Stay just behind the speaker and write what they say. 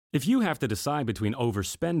If you have to decide between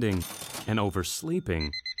overspending and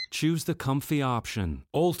oversleeping, choose the comfy option.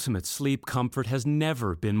 Ultimate sleep comfort has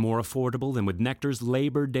never been more affordable than with Nectar's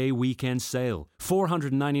Labor Day weekend sale.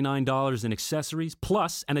 $499 in accessories,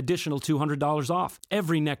 plus an additional $200 off.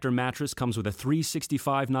 Every Nectar mattress comes with a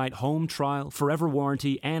 365-night home trial, forever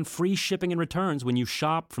warranty, and free shipping and returns when you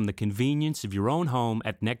shop from the convenience of your own home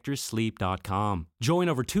at NectarSleep.com. Join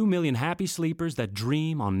over 2 million happy sleepers that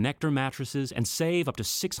dream on Nectar mattresses and save up to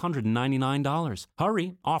 $699.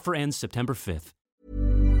 Hurry, offer ends September 5th.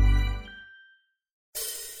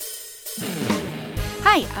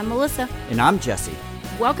 Hi, I'm Melissa. And I'm Jesse.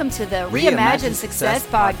 Welcome to the Reimagine Success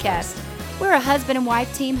podcast. We're a husband and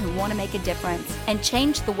wife team who want to make a difference and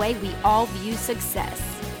change the way we all view success.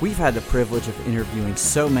 We've had the privilege of interviewing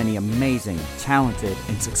so many amazing, talented,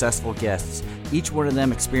 and successful guests. Each one of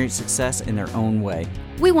them experienced success in their own way.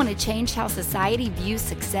 We want to change how society views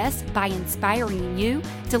success by inspiring you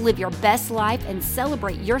to live your best life and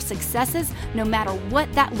celebrate your successes no matter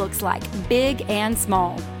what that looks like, big and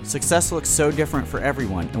small. Success looks so different for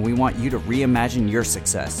everyone, and we want you to reimagine your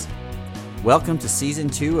success. Welcome to Season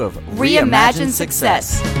 2 of Reimagine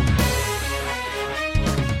Success.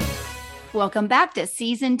 Welcome back to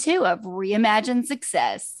Season 2 of Reimagine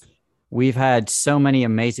Success. We've had so many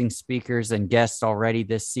amazing speakers and guests already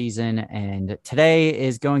this season, and today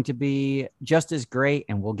is going to be just as great,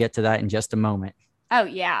 and we'll get to that in just a moment. Oh,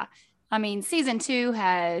 yeah. I mean, Season 2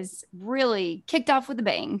 has really kicked off with a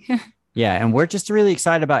bang. Yeah, and we're just really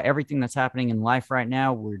excited about everything that's happening in life right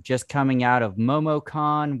now. We're just coming out of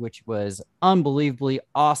MomoCon, which was unbelievably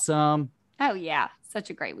awesome. Oh, yeah. Such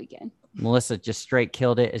a great weekend. Melissa just straight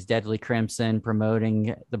killed it as Deadly Crimson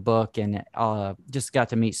promoting the book, and just got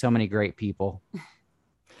to meet so many great people.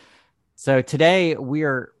 So today we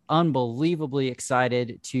are unbelievably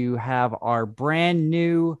excited to have our brand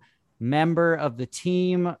new member of the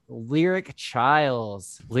team, Lyric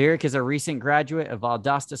Childs. Lyric is a recent graduate of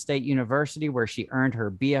Valdosta State University, where she earned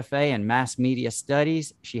her BFA in Mass Media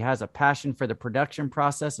Studies. She has a passion for the production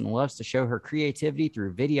process and loves to show her creativity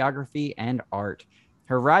through videography and art.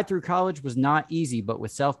 Her ride through college was not easy, but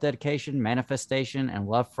with self-dedication, manifestation, and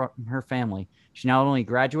love from her family, she not only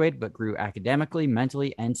graduated, but grew academically,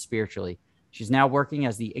 mentally, and spiritually. She's now working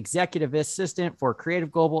as the executive assistant for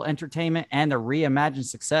Creative Global Entertainment and the Reimagine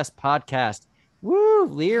Success podcast. Woo,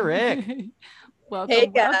 Lyric. Welcome. Hey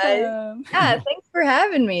guys. Welcome. Yeah, thanks for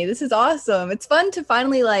having me. This is awesome. It's fun to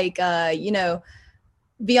finally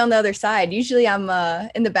be on the other side. Usually I'm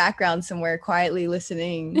in the background somewhere quietly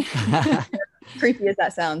listening. Creepy as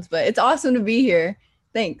that sounds, but it's awesome to be here.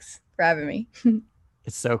 Thanks for having me.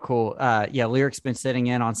 It's so cool. Lyric's been sitting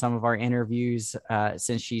in on some of our interviews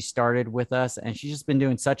since she started with us, and she's just been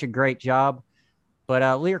doing such a great job.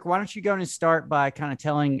 But Lyric, why don't you go and start by kind of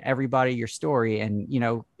telling everybody your story and,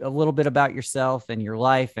 a little bit about yourself and your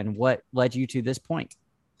life and what led you to this point.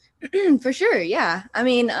 For sure. Yeah. I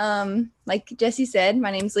mean, like Jesse said,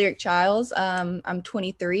 my name's Lyric Childs. I'm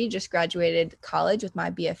 23, just graduated college with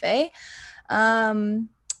my BFA.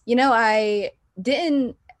 I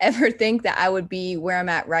didn't ever think that I would be where I'm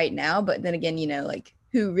at right now, but then again,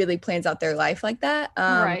 who really plans out their life like that?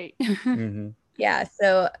 Right. Mm-hmm. Yeah.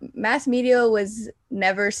 So mass media was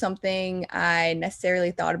never something I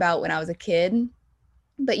necessarily thought about when I was a kid,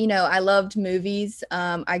 but, I loved movies.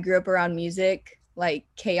 I grew up around music, like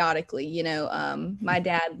chaotically, my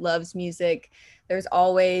dad loves music. There's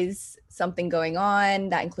always something going on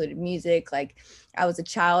that included music. Like I was a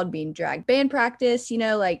child being dragged band practice,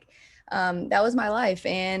 that was my life.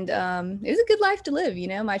 And it was a good life to live.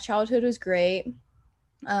 My childhood was great.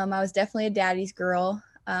 I was definitely a daddy's girl.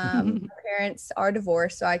 My parents are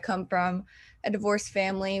divorced. So I come from a divorced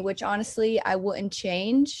family, which honestly, I wouldn't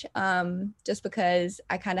change just because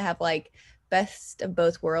I kind of have like best of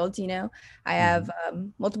both worlds. I have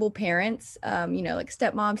multiple parents, like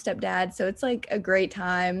stepmom, stepdad. So it's like a great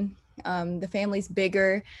time. The family's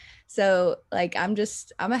bigger. So like, I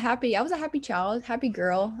was a happy child, happy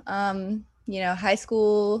girl. High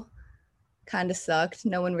school kind of sucked.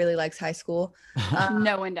 No one really likes high school.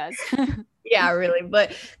 No one does. Yeah, really.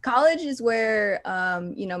 But college is where,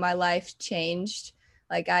 my life changed.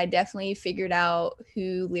 Like I definitely figured out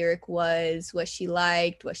who Lyric was, what she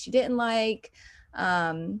liked, what she didn't like,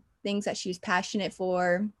 things that she was passionate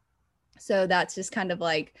for. So that's just kind of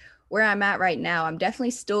like where I'm at right now. I'm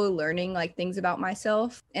definitely still learning like things about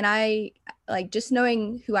myself. And I like just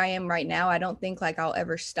knowing who I am right now, I don't think like I'll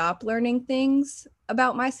ever stop learning things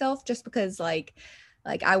about myself just because like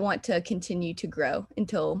I want to continue to grow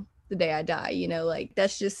until the day I die, like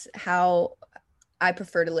that's just how I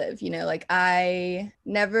prefer to live, like I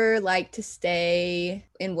never like to stay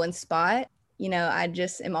in one spot. you know, I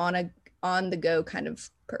just am on the go kind of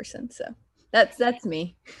person. So that's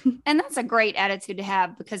me. And that's a great attitude to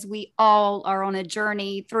have, because we all are on a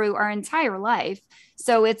journey through our entire life.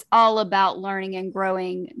 So it's all about learning and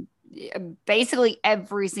growing basically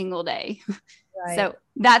every single day. Right. So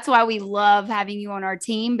that's why we love having you on our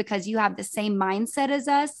team, because you have the same mindset as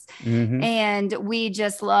us. Mhm. And we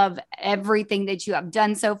just love everything that you have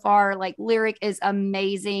done so far. Like, Lyric is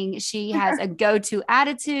amazing. She has a go-to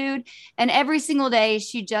attitude, and every single day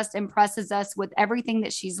she just impresses us with everything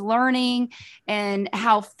that she's learning and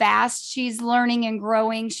how fast she's learning and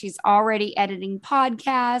growing. She's already editing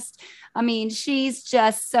podcasts. I mean, she's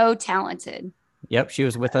just so talented. Yep, she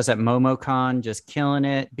was with us at MomoCon, just killing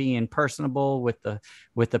it, being personable with the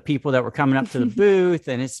people that were coming up to the booth,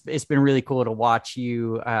 and it's been really cool to watch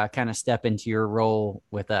you kind of step into your role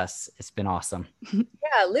with us. It's been awesome.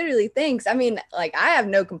 Yeah, literally. Thanks. I mean, like, I have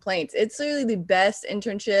no complaints. It's literally the best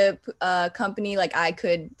internship company like I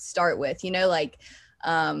could start with. You know, like,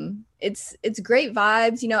 it's great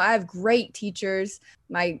vibes. You know, I have great teachers.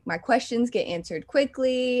 My questions get answered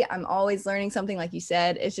quickly. I'm always learning something, like you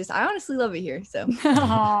said. It's just, I honestly love it here. So thanks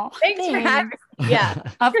for having me. Yeah.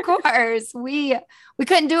 Of course. We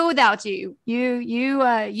couldn't do it without you.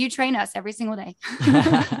 You train us every single day.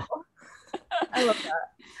 I love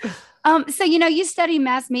that. So, you know, you study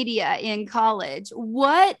mass media in college.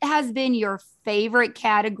 What has been your favorite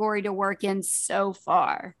category to work in so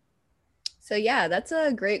far? So yeah, that's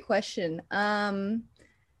a great question.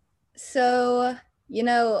 So, you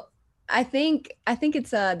know, I think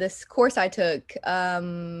it's this course I took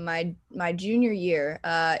my junior year.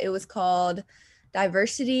 It was called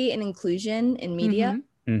Diversity and Inclusion in Media.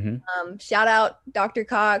 Mm-hmm. Shout out Dr.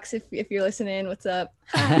 Cox if you're listening. What's up?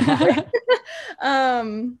 Yeah,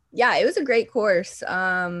 it was a great course.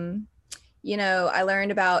 You know, I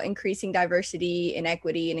learned about increasing diversity and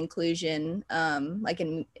equity and inclusion, like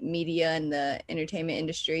in media and the entertainment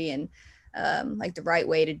industry, and like the right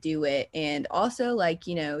way to do it. And also, like,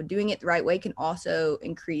 you know, doing it the right way can also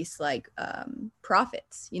increase like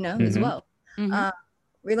profits, you know, as well. Mm-hmm.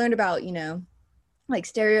 We learned about, you know, like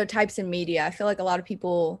stereotypes in media. I feel like a lot of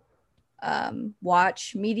people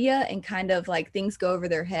watch media and kind of like things go over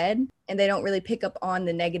their head, and they don't really pick up on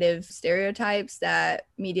the negative stereotypes that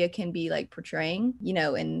media can be like portraying, you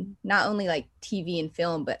know, and not only like TV and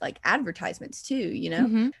film, but like advertisements too, you know.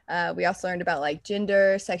 Mm-hmm. We also learned about like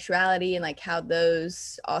gender, sexuality, and like how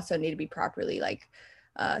those also need to be properly like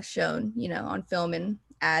shown, you know, on film and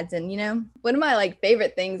ads. And, you know, one of my like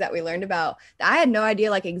favorite things that we learned about that I had no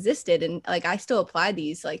idea like existed, and like I still apply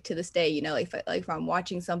these like to this day, you know, like if I'm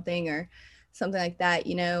watching something or something like that,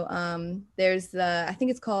 you know, there's I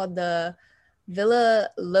think it's called the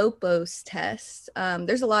Villa-Lobos test.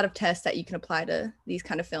 There's a lot of tests that you can apply to these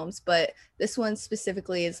kind of films, but this one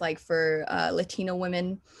specifically is like for Latino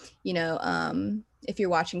women. You know, if you're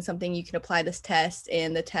watching something, you can apply this test,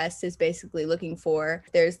 and the test is basically looking for,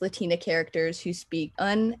 there's Latina characters who speak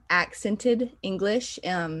unaccented English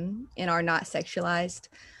and are not sexualized.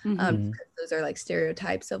 Mm-hmm. Those are like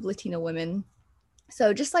stereotypes of Latina women.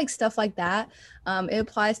 So just like stuff like that, it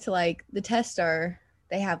applies to like the tests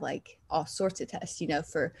they have like all sorts of tests, you know,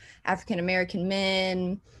 for African American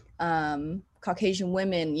men, Caucasian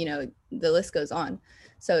women, you know, the list goes on.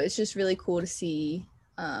 So it's just really cool to see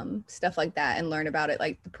stuff like that and learn about it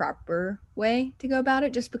like the proper way to go about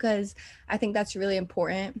it, just because I think that's really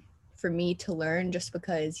important for me to learn, just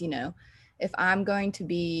because, you know, if I'm going to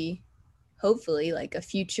be hopefully like a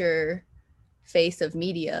future face of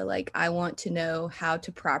media, like I want to know how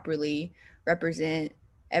to properly represent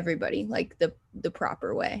everybody like the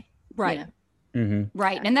proper way. Right. You know? Mm-hmm.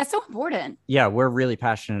 Right. And that's so important. Yeah, we're really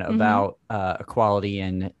passionate about equality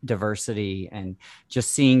and diversity, and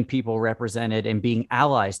just seeing people represented and being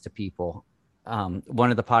allies to people. One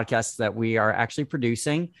of the podcasts that we are actually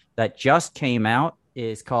producing that just came out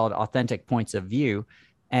is called Authentic Points of View.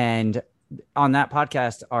 And on that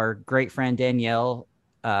podcast, our great friend Danielle,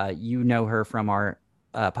 you know her from our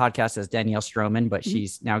podcast as Danielle Stroman, but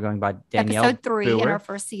she's now going by Danielle Episode 3 Boer. in our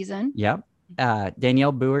first season. Yep.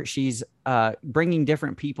 Danielle Boer, she's bringing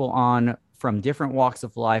different people on from different walks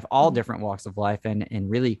of life, all different walks of life, and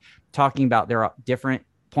really talking about their different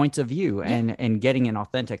points of view and getting an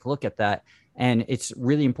authentic look at that. And it's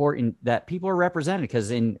really important that people are represented,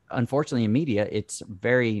 because unfortunately in media, it's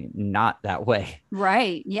very not that way.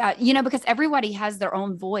 Right. Yeah. You know, because everybody has their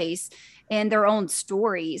own voice. and their own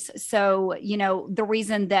stories. So, the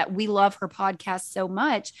reason that we love her podcast so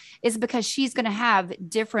much is because she's going to have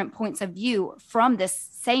different points of view from this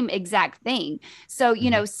same exact thing. So,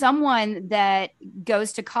 someone that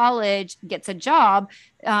goes to college, gets a job,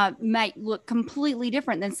 might look completely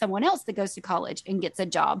different than someone else that goes to college and gets a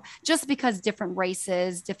job, just because different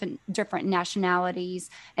races, different nationalities,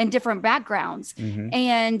 and different backgrounds.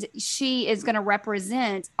 And she is going to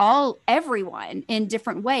represent everyone in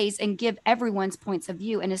different ways and give everyone's points of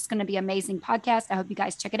view. And it's going to be an amazing podcast. I hope you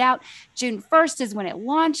guys check it out. June 1st is when it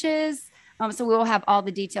launches. So we will have all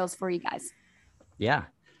the details for you guys. Yeah.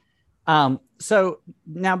 So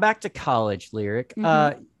now back to college, Lyric.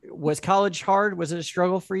 Was college hard? Was it a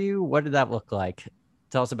struggle for you? What did that look like?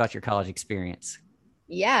 Tell us about your college experience.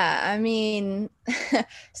 Yeah, I mean,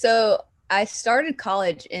 so I started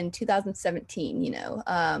college in 2017,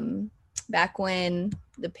 back when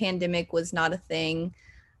the pandemic was not a thing.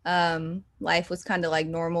 Life was kind of like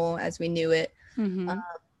normal as we knew it. And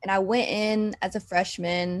I went in as a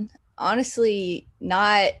freshman, honestly,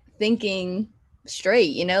 not thinking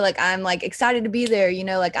straight, like I'm like excited to be there,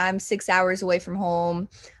 like I'm 6 hours away from home.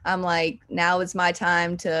 I'm like, now is my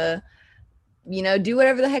time to, do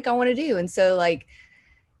whatever the heck I want to do. And so like,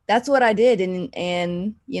 that's what I did.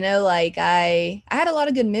 And like I had a lot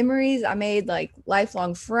of good memories. I made like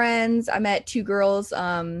lifelong friends. I met two girls,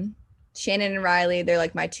 Shannon and Riley. They're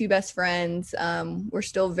like my two best friends. We're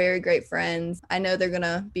still very great friends. I know they're going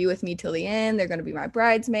to be with me till the end. They're going to be my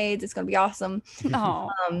bridesmaids. It's going to be awesome.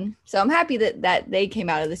 So I'm happy that they came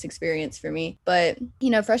out of this experience for me. But,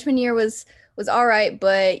 freshman year was all right.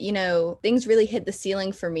 But, things really hit the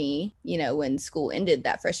ceiling for me, when school ended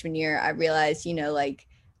that freshman year. I realized, like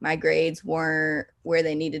my grades weren't where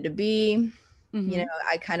they needed to be.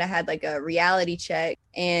 I kind of had like a reality check,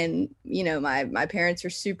 and, my parents were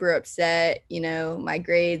super upset. My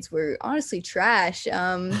grades were honestly trash.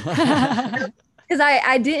 Because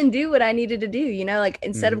I didn't do what I needed to do, like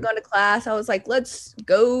instead of going to class, I was like, let's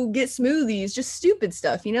go get smoothies, just stupid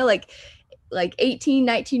stuff, like 18,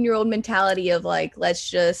 19-year-old mentality of like, let's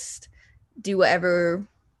just do whatever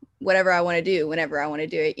I want to do, whenever I want to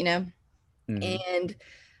do it, And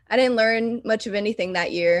I didn't learn much of anything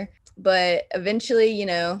that year, but eventually,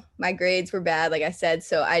 my grades were bad, like I said.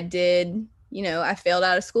 So I did, I failed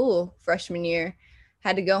out of school freshman year,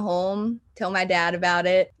 had to go home, tell my dad about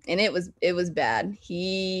it. And it was bad.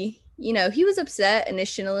 He was upset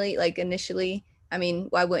initially. I mean,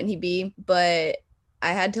 why wouldn't he be? But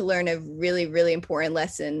I had to learn a really, really important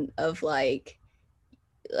lesson of like,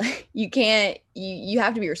 you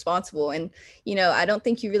have to be responsible. And, I don't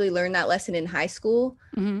think you really learn that lesson in high school.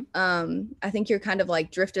 I think you're kind of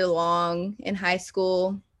like drifted along in high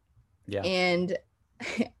school. Yeah. And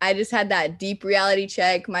I just had that deep reality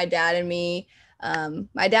check, my dad and me.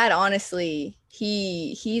 My dad, honestly,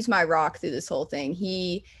 he's my rock through this whole thing.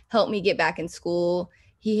 He helped me get back in school.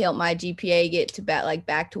 He helped my GPA get to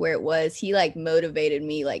back to where it was. He like motivated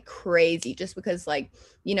me like crazy, just because like,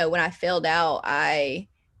 when I failed out, I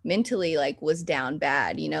mentally like was down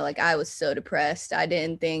bad, like I was so depressed. I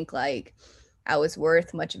didn't think like I was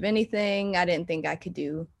worth much of anything. I didn't think I could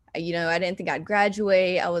do, I didn't think I'd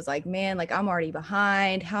graduate. I was like, man, like I'm already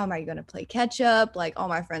behind. How am I going to play catch up? Like all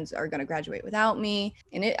my friends are going to graduate without me.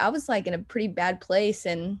 And I was like in a pretty bad place,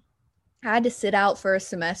 and I had to sit out for a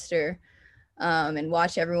semester and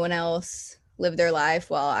watch everyone else live their life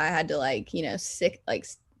while I had to like, sit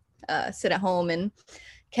at home and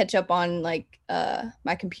catch up on like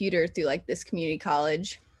my computer through like this community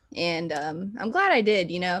college. And I'm glad I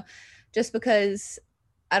did, just because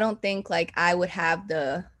I don't think like I would have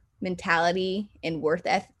the mentality and worth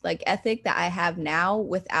ethic that I have now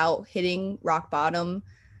without hitting rock bottom.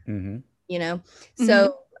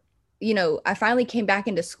 So I finally came back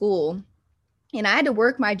into school, and I had to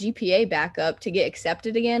work my GPA back up to get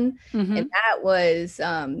accepted again. And that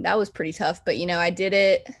was pretty tough, but I did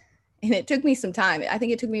it. And it took me some time. I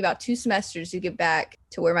think it took me about 2 semesters to get back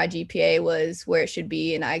to where my GPA was where it should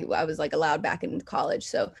be. And I was like allowed back into college.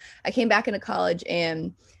 So I came back into college,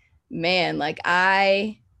 and man, like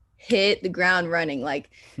I hit the ground running. Like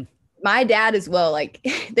my dad as well. Like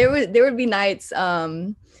there would be nights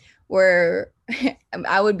where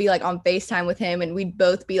I would be like on FaceTime with him, and we'd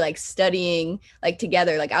both be like studying like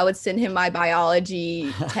together. Like I would send him my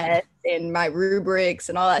biology test and my rubrics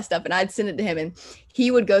and all that stuff, and I'd send it to him, and he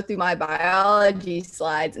would go through my biology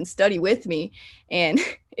slides and study with me. And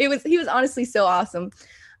he was honestly so awesome.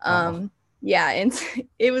 Yeah, and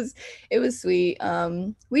it was sweet.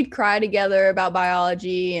 We'd cry together about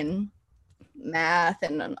biology, and math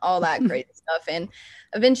and all that crazy stuff. And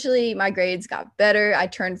eventually my grades got better. I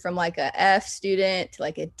turned from like a F student to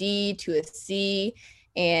like a D to a C.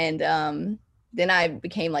 And then I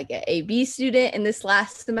became like an AB student. In this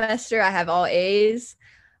last semester, I have all A's.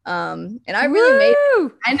 And I really made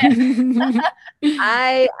it.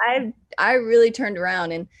 I know. I really turned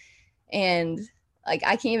around, and like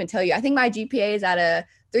I can't even tell you. I think my GPA is at a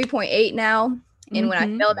 3.8 now. And when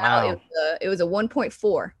I failed out, it was a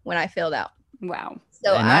 1.4 when I failed out. Wow.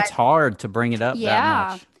 So and that's hard to bring it up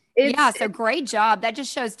that much. So great job. That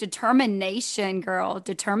just shows determination, girl.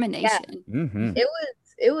 Determination. Yeah. Mm-hmm.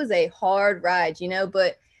 It was a hard ride, you know,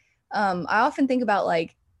 but I often think about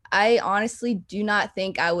like, I honestly do not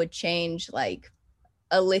think I would change like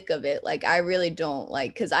a lick of it. Like I really don't,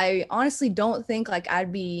 like, because I honestly don't think like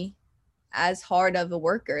I'd be as hard of a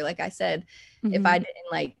worker, like I said, if I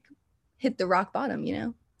didn't like hit the rock bottom, you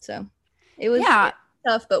know. So it was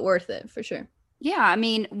tough but worth it for sure. Yeah, I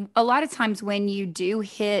mean, a lot of times when you do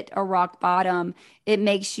hit a rock bottom, it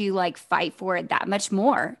makes you like fight for it that much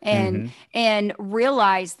more and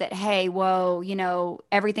realize that, hey, whoa, you know,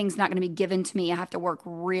 everything's not going to be given to me. I have to work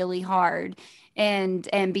really hard and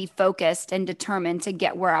be focused and determined to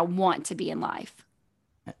get where I want to be in life.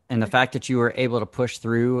 And the fact that you were able to push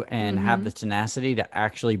through and have the tenacity to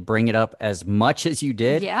actually bring it up as much as you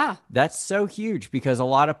did, that's so huge, because a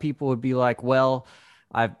lot of people would be like, well,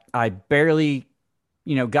 I barely,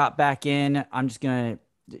 you know, got back in. I'm just going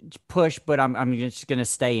to push, but I'm just going to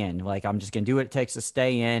stay in. Like, I'm just going to do what it takes to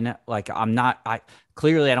stay in. Like,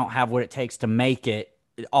 clearly I don't have what it takes to make it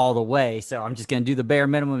all the way. So I'm just going to do the bare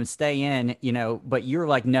minimum and stay in, you know, but you're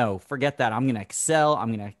like, no, forget that. I'm going to excel.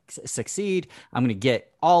 I'm going to succeed. I'm going to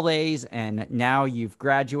get all A's. And now you've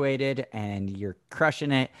graduated and you're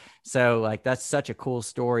crushing it. So like, that's such a cool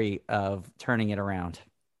story of turning it around.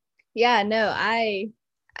 Yeah, no,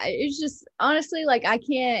 it's just honestly, like, I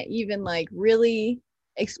can't even like really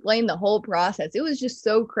explain the whole process. It was just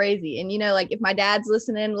so crazy. And, you know, like if my dad's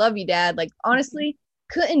listening, love you, Dad. Like, honestly,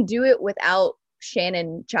 couldn't do it without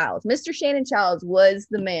Shannon Childs. Mr. Shannon Childs was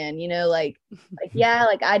the man, you know, like, yeah,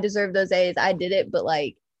 like I deserve those A's. I did it. But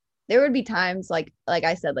like, there would be times like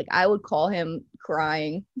I said, like I would call him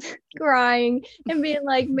crying and being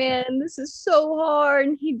like, man, this is so hard.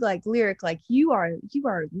 And he'd be like, Lyric, like you are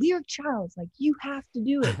Lyric Childs, like you have to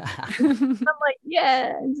do it. I'm like,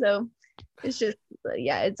 yeah. And so it's just,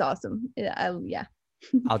 yeah, it's awesome. Yeah.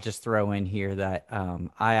 I'll just throw in here that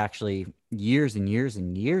I actually, years and years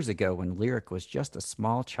and years ago, when Lyric was just a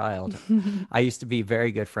small child, I used to be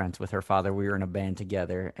very good friends with her father. We were in a band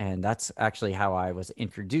together, and that's actually how I was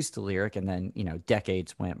introduced to Lyric. And then, you know,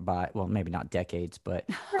 decades went by. Well, maybe not decades, but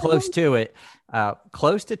close to it.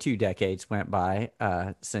 Close to 2 decades went by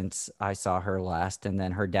since I saw her last. And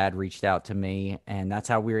then her dad reached out to me, and that's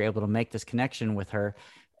how we were able to make this connection with her.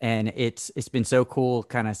 And it's been so cool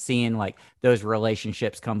kind of seeing like those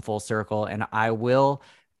relationships come full circle. And I will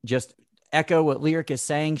just echo what Lyric is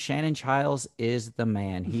saying. Shannon Childs is the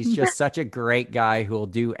man. He's just such a great guy who will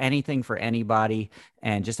do anything for anybody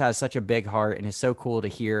and just has such a big heart. And it's so cool to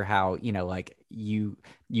hear how, you know, like you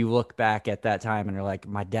look back at that time and you're like,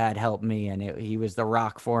 my dad helped me and he was the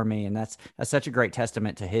rock for me. And that's such a great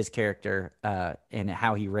testament to his character and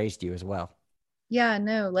how he raised you as well. Yeah,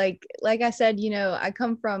 no, like I said, you know, I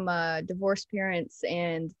come from divorced parents,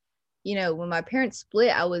 and, you know, when my parents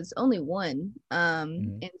split, I was only one.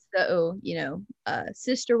 And so, you know,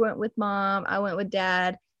 sister went with mom, I went with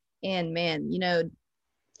dad, and man, you know,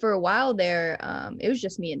 for a while there, it was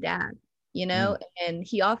just me and dad, you know, and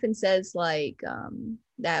he often says like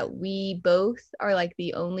that we both are like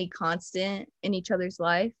the only constant in each other's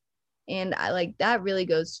life. And I like that really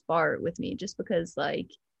goes far with me, just because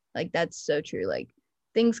like that's so true. Like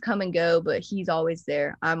things come and go, but he's always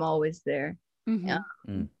there. I'm always there.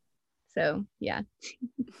 So yeah.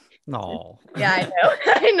 No. Yeah, I know.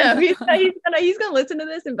 I know. He's gonna listen to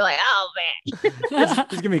this and be like, oh man.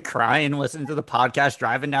 He's gonna be crying listening to the podcast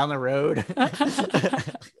driving down the road.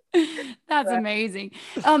 That's amazing.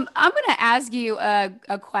 I'm going to ask you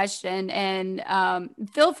a question, and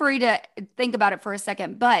feel free to think about it for a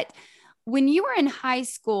second. But when you were in high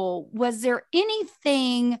school, was there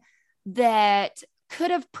anything that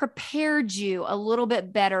could have prepared you a little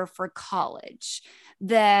bit better for college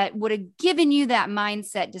that would have given you that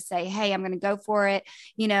mindset to say, hey, I'm going to go for it.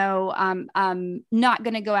 You know, I'm not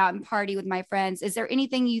going to go out and party with my friends. Is there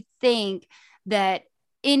anything you think that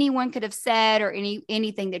anyone could have said, or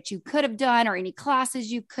anything that you could have done, or any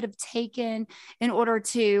classes you could have taken in order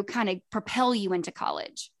to kind of propel you into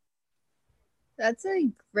college? That's a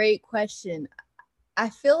great question. I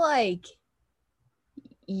feel like,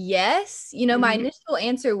 yes. You know, my initial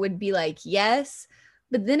answer would be like, yes.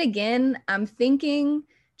 But then again, I'm thinking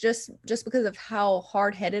just because of how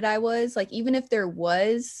hard-headed I was, like even if there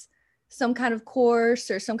was some kind of course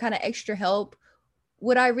or some kind of extra help,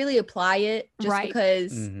 would I really apply it just Right.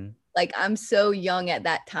 because like I'm so young at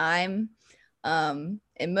that time? And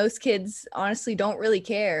most kids honestly don't really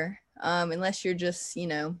care unless you're just, you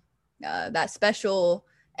know, that special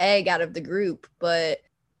egg out of the group. But,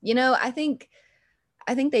 you know, I think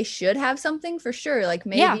they should have something for sure. Like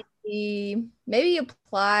maybe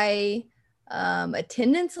apply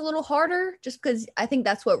attendance a little harder, just because I think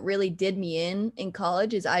that's what really did me in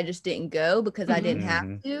college is I just didn't go because I didn't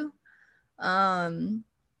have to.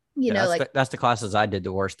 You know, like that's the classes I did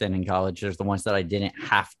the worst in college. There's the ones that I didn't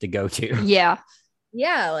have to go to. Yeah.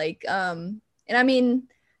 Yeah, like and I mean,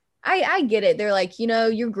 I get it. They're like, you know,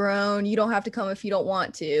 you're grown, you don't have to come if you don't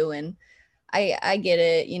want to, and I get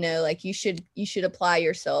it, you know, like you should apply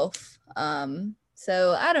yourself.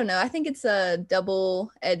 So I don't know. I think it's a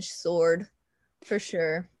double-edged sword for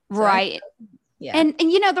sure. Right. Yeah. And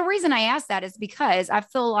you know, the reason I ask that is because I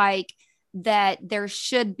feel like that there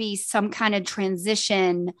should be some kind of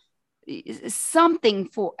transition, something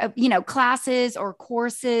for, you know, classes or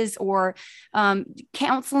courses or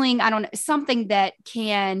counseling. I don't know, something that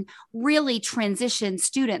can really transition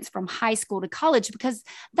students from high school to college, because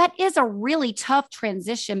that is a really tough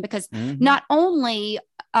transition, because not only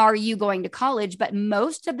are you going to college, but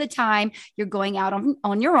most of the time you're going out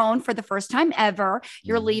on your own for the first time ever.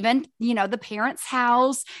 You're leaving, you know, the parents'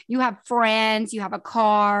 house, you have friends, you have a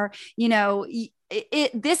car, you know,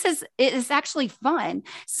 it is actually fun.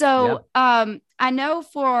 So I know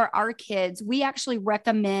for our kids, we actually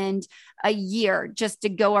recommend a year just to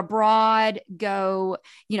go abroad, go,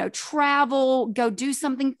 you know, travel, go do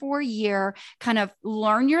something for a year, kind of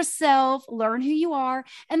learn yourself, learn who you are,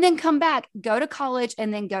 and then come back, go to college,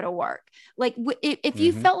 and then go to work. Like if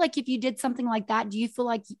you felt like if you did something like that, do you feel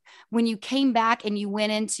like when you came back and you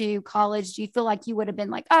went into college, do you feel like you would have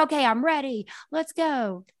been like, okay, I'm ready, let's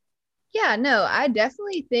go? Yeah, no, I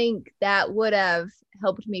definitely think that would have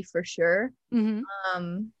helped me for sure.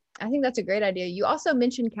 I think that's a great idea. You also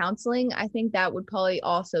mentioned counseling. I think that would probably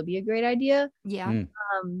also be a great idea. Yeah.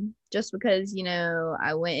 Just because, you know,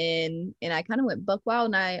 I went in and I kind of went buck wild,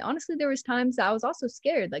 and I honestly, there was times that I was also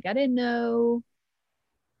scared. Like I didn't know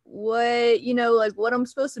what, you know, like what I'm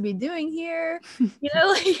supposed to be doing here. You know,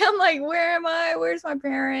 like I'm like, where am I? Where's my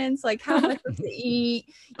parents? Like, how am I supposed to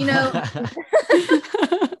eat? You know?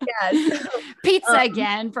 Yeah, so, pizza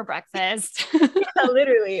again for breakfast. Yeah,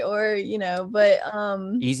 literally. Or, you know, but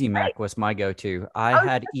Easy Mac was my go-to. I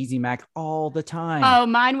had Easy Mac all the time. Oh,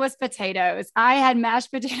 mine was potatoes. I had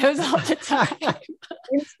mashed potatoes all the time.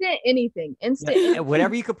 Instant anything.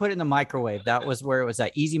 Whatever you could put in the microwave, that was where it was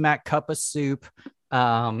at. Easy Mac, cup of soup.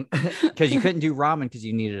 Because you couldn't do ramen because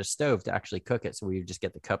you needed a stove to actually cook it. So we would just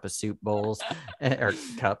get the cup of soup bowls or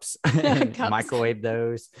cups and microwave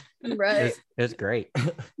those. Right. It was great.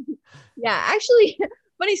 Yeah, actually,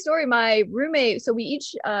 funny story. My roommate, so we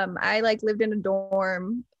each I like lived in a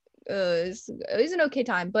dorm. It was an okay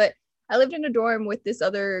time, but I lived in a dorm with this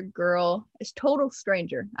other girl, a total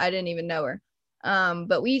stranger. I didn't even know her.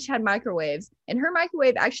 But we each had microwaves, and her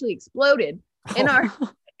microwave actually exploded in our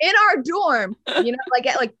dorm, you know, like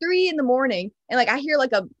at like 3 a.m, and like I hear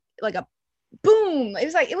like a boom. It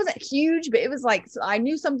was like, it wasn't huge, but it was like, so I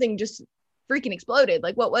knew something just freaking exploded.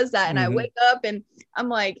 Like, what was that? And I wake up and I'm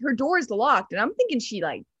like, her door is locked, and I'm thinking she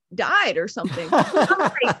like died or something.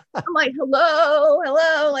 I'm like,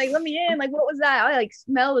 hello, like let me in. Like, what was that? I like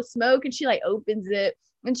smell the smoke, and she like opens it,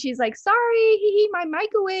 and she's like, sorry, my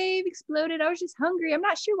microwave exploded. I was just hungry. I'm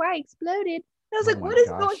not sure why it exploded. And I was like, what is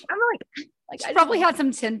going? I'm like, she probably had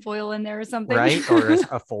some tinfoil in there or something, right? Or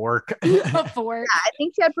a fork. A fork. Yeah, I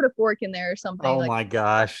think she had put a fork in there or something. Oh my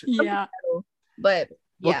gosh. Yeah. But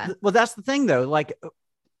yeah. Well, that's the thing though. Like,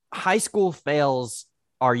 high school fails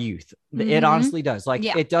our youth. It honestly does. Like,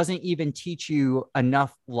 it doesn't even teach you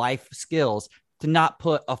enough life skills to not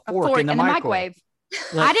put a fork in the microwave.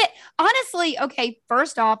 Like, I did honestly. Okay,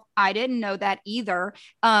 first off, I didn't know that either.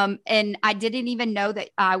 And I didn't even know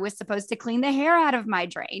that I was supposed to clean the hair out of my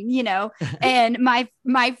drain, you know, and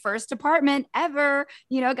my first apartment ever,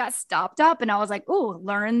 you know, got stopped up, and I was like, oh,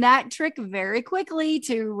 learn that trick very quickly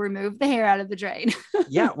to remove the hair out of the drain.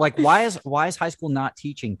 Yeah. Like, why is high school not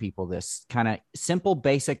teaching people this kind of simple,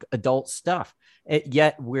 basic adult stuff?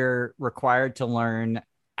 Yet we're required to learn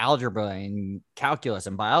algebra and calculus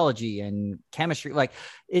and biology and chemistry. Like,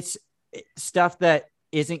 it's stuff that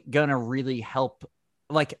isn't gonna really help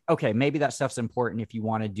like, okay, maybe that stuff's important if you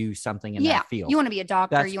want to do something in Yeah. that field. You want to be a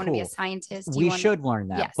doctor. That's You want to be a cool. scientist. We should learn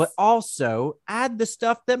that, Yes. but also add the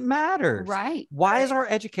stuff that matters. Right. Why is our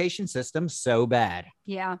education system so bad?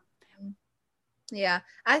 Yeah. Yeah.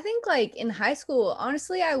 I think like in high school,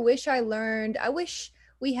 honestly, I wish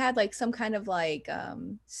we had like some kind of like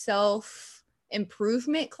self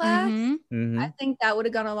improvement class. Mhm. Mhm. I think that would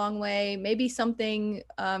have gone a long way. Maybe something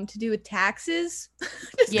to do with taxes.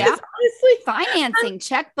 Just Yeah. 'cause honestly, Financing,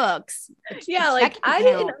 checkbooks. yeah, like checking I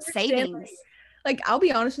didn't account, understand, savings. like I'll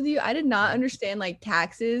be honest with you, I did not understand like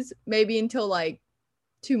taxes maybe until like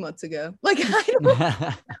 2 months ago. Like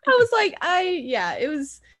I was like,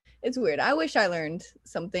 it's weird. I wish I learned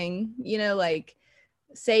something, like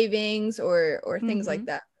savings or things like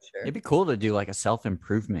that. Sure. It'd be cool to do like a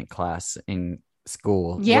self-improvement class in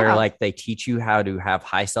school Yeah. where like they teach you how to have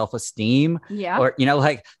high self-esteem Yeah. or,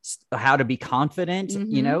 like how to be confident,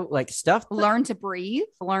 Mhm. like stuff. Learn to breathe,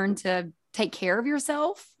 learn to take care of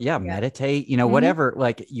yourself. Yeah. Meditate, Mhm. whatever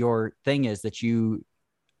like your thing is that you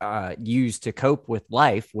use to cope with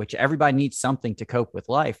life, which everybody needs something to cope with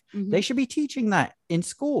life. Mhm. They should be teaching that in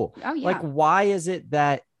school. Oh, yeah. Like, why is it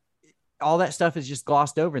that all that stuff is just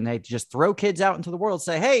glossed over and they just throw kids out into the world,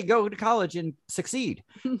 say, hey, go to college and succeed?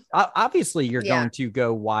 Obviously, you're going to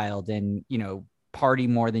go wild and, party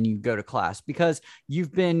more than you go to class because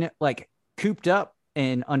you've been like cooped up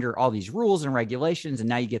and under all these rules and regulations. And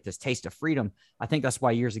now you get this taste of freedom. I think that's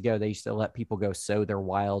why years ago they used to let people go sow their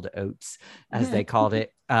wild oats, as they called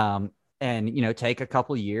it. And, take a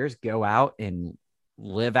couple of years, go out and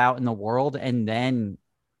live out in the world and then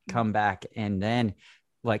come back and then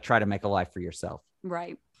like try to make a life for yourself.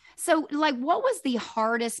 Right. So like, what was the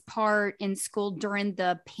hardest part in school during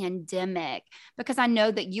the pandemic? Because I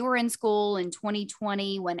know that you were in school in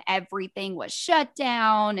 2020 when everything was shut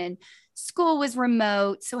down and school was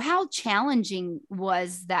remote. So how challenging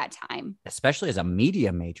was that time? Especially as a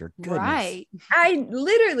media major. Goodness. Right. I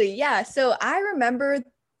literally, yeah. So I remember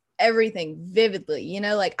everything vividly,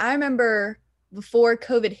 like I remember before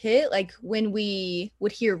COVID hit, like when we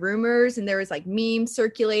would hear rumors and there was like memes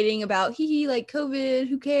circulating about like COVID,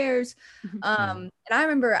 who cares? And I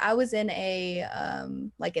remember I was in a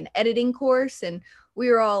like an editing course and we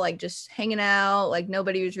were all like just hanging out, like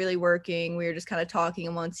nobody was really working. We were just kind of talking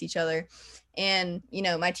amongst each other. And,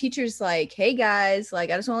 my teacher's like, hey guys,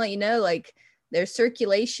 like I just want to let you know, like there's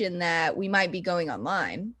circulation that we might be going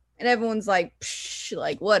online. And everyone's like, psh,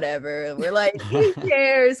 like whatever. And we're like, who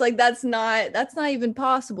cares? Like that's not even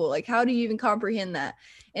possible. Like, how do you even comprehend that?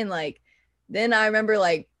 And like, then I remember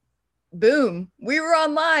like, boom, we were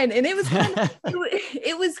online, and it was kind of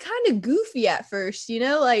it was kind of goofy at first,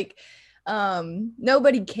 like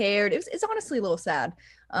nobody cared. It's honestly a little sad.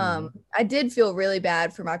 I did feel really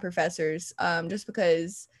bad for my professors, just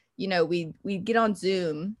because we get on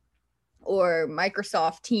Zoom or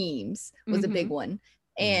Microsoft Teams was a big one.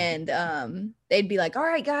 And they'd be like, all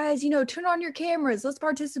right, guys, turn on your cameras. Let's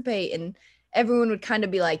participate. And everyone would kind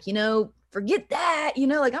of be like, forget that,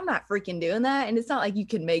 like I'm not freaking doing that. And it's not like you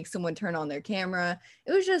can make someone turn on their camera.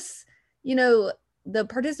 It was just, the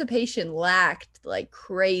participation lacked like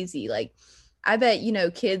crazy. Like I bet,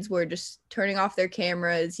 kids were just turning off their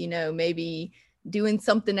cameras, maybe doing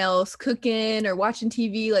something else, cooking or watching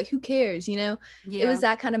TV. Like who cares? It was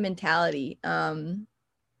that kind of mentality.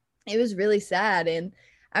 It was really sad. And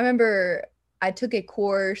I remember I took a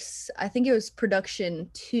course, I think it was production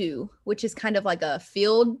 2, which is kind of like a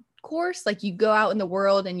field course. Like you go out in the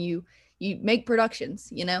world and you make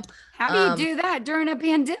productions, How do you do that during a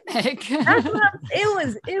pandemic?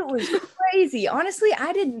 it was crazy. Honestly,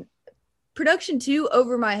 I didn't production 2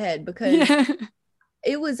 over my head because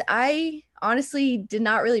I honestly did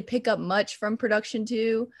not really pick up much from production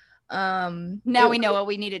 2. Now we know what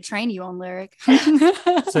we need to train you on, Lyric.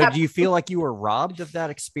 So do you feel like you were robbed of that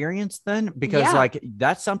experience then? Because like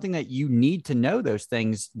that's something that you need to know, those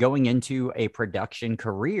things going into a production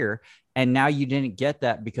career. And now you didn't get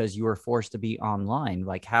that because you were forced to be online.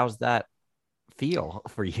 Like, how's that feel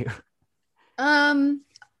for you?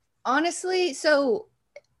 Honestly, so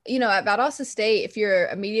at Valdosta State, if you're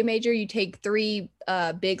a media major, you take 3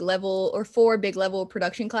 big level or 4 big level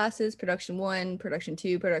production classes: production 1, production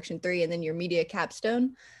 2, production 3, and then your media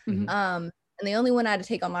capstone. And the only one I had to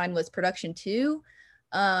take online was production 2.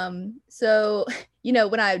 So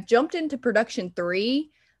when I jumped into production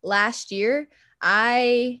 3 last year,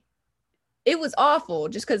 it was awful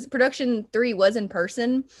just because production 3 was in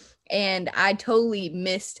person, and I totally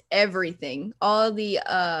missed everything, all the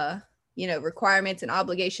requirements and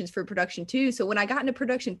obligations for production 2. So when I got into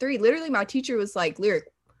production 3, literally my teacher was like, Lyric,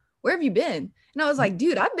 where have you been? And I was like,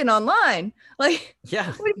 dude, I've been online. Like,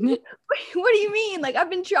 Yeah. what do you mean? Like, I've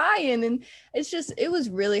been trying. And it was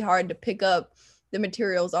really hard to pick up the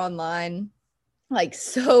materials online, like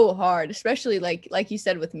so hard, especially like you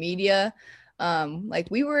said with media. Like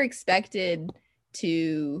we were expected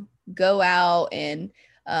to go out and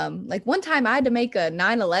like one time I had to make a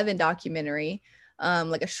 9/11 documentary,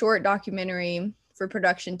 like a short documentary for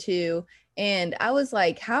production too. And I was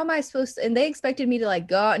like, how am I supposed to, and they expected me to like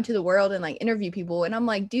go out into the world and like interview people. And I'm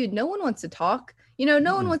like, dude, no one wants to talk,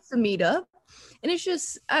 no one wants to meet up. And it's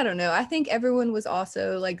just, I don't know. I think everyone was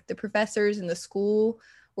also like the professors in the school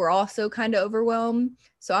were also kind of overwhelmed.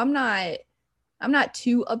 So I'm not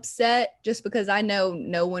too upset just because I know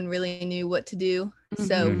no one really knew what to do.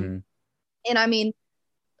 So, and I mean,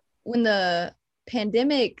 when the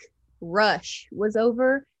pandemic rush was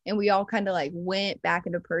over and we all kind of like went back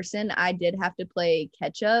into person, I did have to play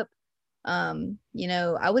catch up. I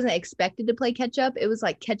wasn't expected to play catch up. It was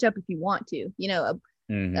like catch up if you want to,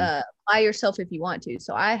 apply yourself if you want to.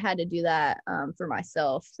 So I had to do that for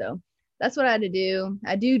myself. So that's what I had to do.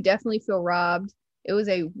 I do definitely feel robbed. It was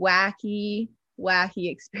a wacky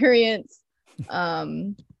experience.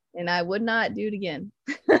 And I would not do it again.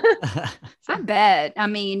 I bet. I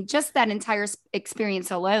mean, just that entire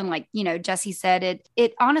experience alone, like, Jesse said,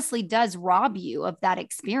 it honestly does rob you of that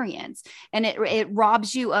experience. And it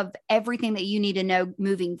robs you of everything that you need to know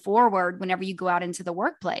moving forward whenever you go out into the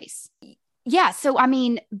workplace. Yeah. So, I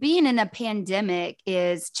mean, being in a pandemic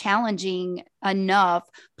is challenging enough.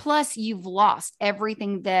 Plus, you've lost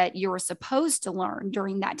everything that you were supposed to learn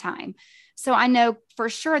during that time. So I know for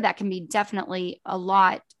sure that can be definitely a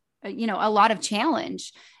lot of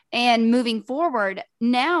challenge. And moving forward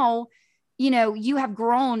now, you have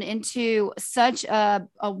grown into such a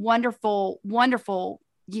wonderful, wonderful,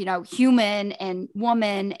 human and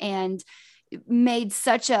woman, and made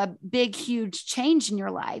such a big, huge change in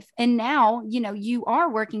your life. And now, you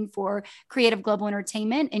are working for Creative Global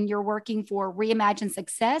Entertainment, and you're working for Reimagine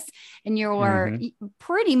Success, and you're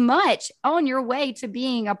pretty much on your way to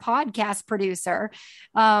being a podcast producer.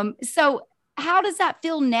 So how does that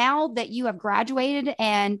feel now that you have graduated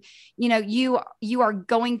and, you are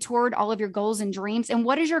going toward all of your goals and dreams? And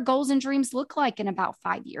what does your goals and dreams look like in about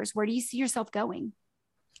 5 years? Where do you see yourself going?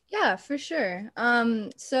 Yeah, for sure.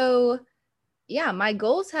 So yeah, my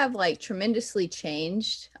goals have like tremendously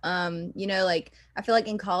changed. Like I feel like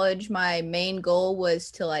in college, my main goal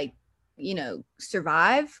was to like,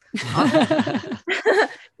 survive.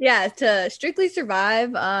 Yeah, to strictly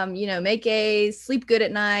survive, make A's, sleep good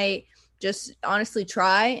at night, just honestly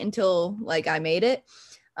try until like I made it.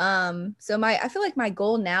 I feel like my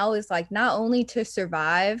goal now is like not only to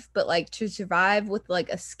survive, but like to survive with like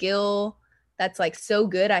a skill that's like so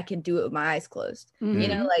good I can do it with my eyes closed.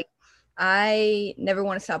 Like I never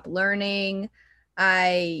want to stop learning.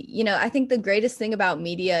 I think the greatest thing about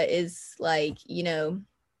media is like,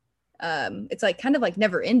 it's like kind of like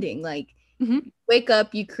never ending. Like wake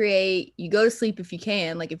up, you create, you go to sleep if you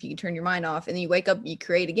can, like if you can turn your mind off, and then you wake up, you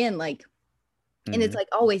create again, like, and it's like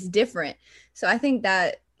always different. So I think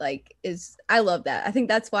that like I love that. I think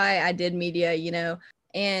that's why I did media,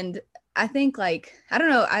 and I think like, I don't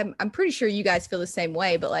know, I'm pretty sure you guys feel the same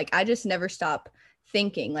way, but like, I just never stop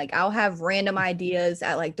thinking. Like I'll have random ideas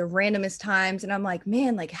at like the randomest times, and I'm like,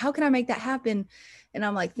 man, like how can I make that happen? And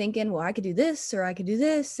I'm like thinking, well, I could do this or I could do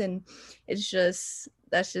this, and that's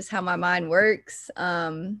just how my mind works.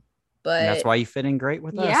 But and that's why you fit in great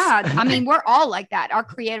with us. Yeah. I mean, we're all like that. Our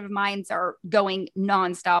creative minds are going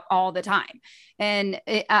nonstop all the time. And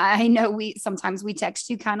I know sometimes we text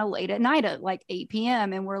you kind of late at night at like 8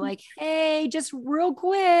 p.m. and we're like, hey, just real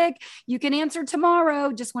quick, you can answer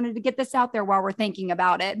tomorrow. Just wanted to get this out there while we're thinking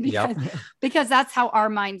about it, because that's how our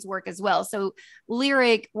minds work as well. So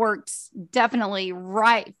Lyric works definitely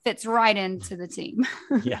fits right into the team.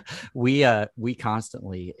 Yeah. We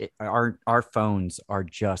constantly, our phones are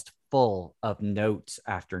just full of notes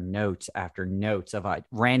after notes after notes of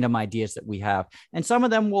random ideas that we have. And some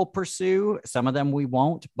of them we'll pursue, some of them we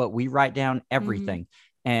won't, but we write down everything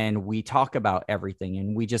and we talk about everything.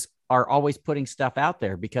 And we just are always putting stuff out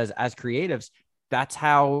there because as creatives, that's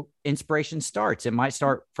how inspiration starts. It might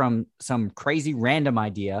start from some crazy random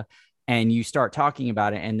idea and you start talking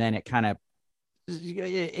about it. And then it kind of,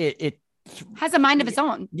 it has a mind of its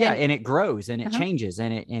own. Yeah. And it grows and it changes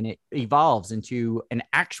and it evolves into an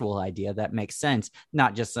actual idea that makes sense,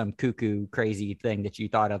 not just some cuckoo crazy thing that you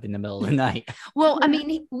thought of in the middle of the night. Well, I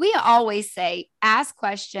mean, we always say, ask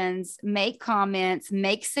questions, make comments,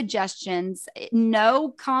 make suggestions. No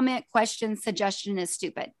comment, question, suggestion is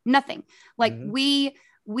stupid. Nothing. Like we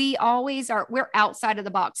we're outside of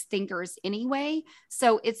the box thinkers anyway.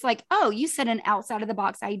 So it's like, oh, you said an outside of the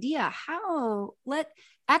box idea.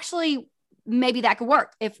 Actually, maybe that could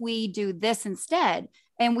work if we do this instead.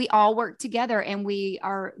 And we all work together and we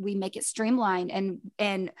make it streamlined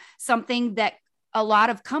and something that a lot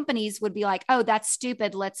of companies would be like, oh, that's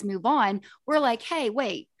stupid, let's move on. We're like, hey,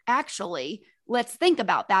 wait, actually, let's think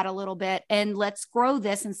about that a little bit and let's grow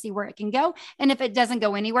this and see where it can go. And if it doesn't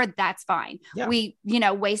go anywhere, that's fine. Yeah. We,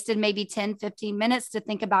 wasted maybe 10, 15 minutes to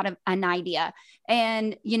think about an idea.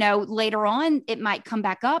 And, later on, it might come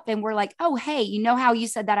back up and we're like, oh, hey, how you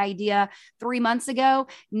said that idea 3 months ago?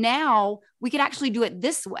 Now we could actually do it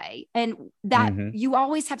this way. And that you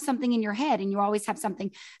always have something in your head and you always have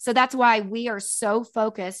something. So that's why we are so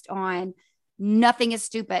focused on nothing is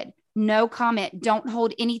stupid. No comment. Don't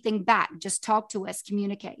hold anything back. Just talk to us,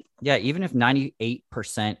 communicate. Yeah. Even if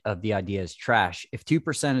 98% of the idea is trash, if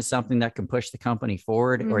 2% is something that can push the company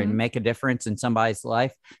forward or make a difference in somebody's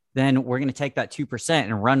life, then we're going to take that 2%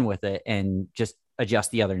 and run with it and just adjust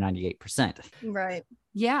the other 98%. Right.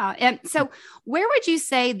 Yeah. And so where would you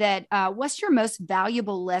say that, what's your most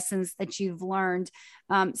valuable lessons that you've learned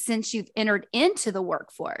since you've entered into the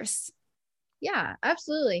workforce? Yeah,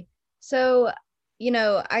 absolutely. So,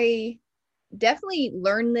 I definitely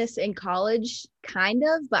learned this in college, kind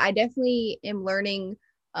of, but I definitely am learning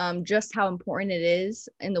just how important it is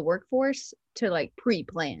in the workforce to like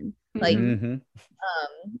pre-plan. Like,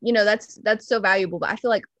 that's so valuable. But I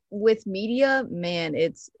feel like with media, man,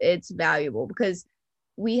 it's valuable because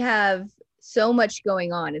we have so much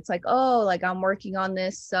going on. It's like, oh, like I'm working on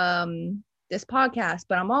this this podcast,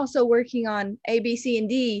 but I'm also working on A, B, C, and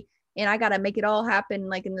D. And I got to make it all happen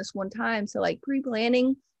like in this one time. So like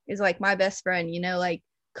pre-planning is like my best friend, like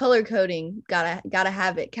color coding, gotta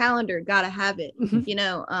have it. Calendar, gotta have it,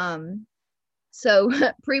 so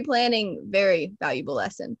pre-planning, very valuable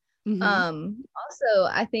lesson. Also,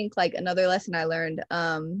 I think like another lesson I learned,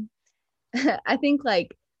 I think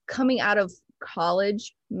like coming out of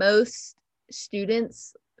college, most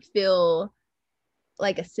students feel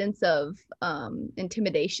like a sense of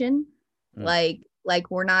intimidation, like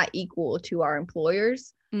we're not equal to our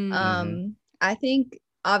employers. I think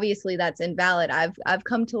obviously that's invalid. I've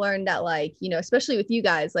come to learn that like, especially with you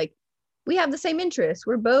guys, like we have the same interests.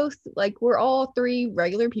 We're both like, we're all three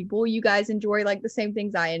regular people. You guys enjoy like the same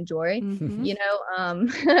things I enjoy,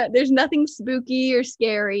 there's nothing spooky or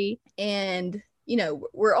scary. And,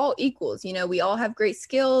 we're all equals, we all have great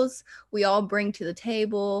skills. We all bring to the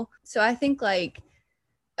table. So I think like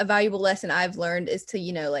a valuable lesson I've learned is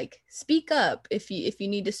to, like speak up if you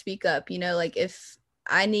need to speak up, like if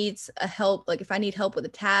I need help, like if I need help with a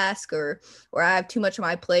task or I have too much on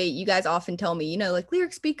my plate, you guys often tell me, like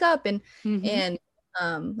Lyric, speak up and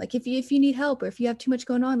like if you need help or if you have too much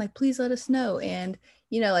going on, like please let us know. And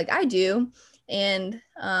like I do. And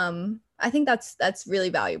I think that's really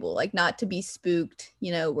valuable, like not to be spooked,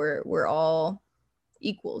 we're all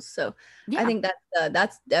equals. So yeah. I think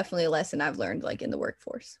that's definitely a lesson I've learned like in the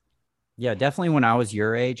workforce. Yeah, definitely. When I was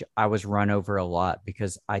your age, I was run over a lot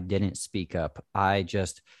because I didn't speak up. My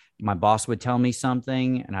boss would tell me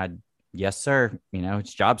something and I'd, yes, sir.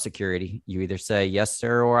 It's job security. You either say yes,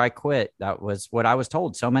 sir, or I quit. That was what I was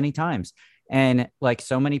told so many times. And like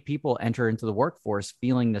so many people enter into the workforce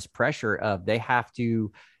feeling this pressure of they have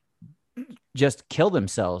to just kill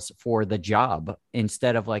themselves for the job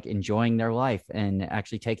instead of like enjoying their life and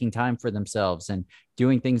actually taking time for themselves and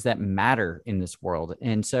doing things that matter in this world.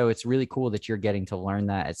 And so it's really cool that you're getting to learn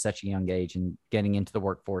that at such a young age and getting into the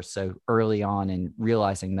workforce so early on and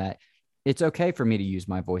realizing that it's okay for me to use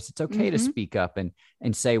my voice. It's okay to speak up and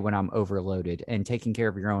say when I'm overloaded and taking care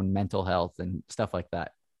of your own mental health and stuff like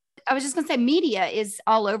that. I was just going to say media is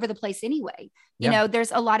all over the place anyway.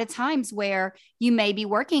 There's a lot of times where you may be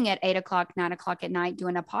working at 8 o'clock, 9 o'clock at night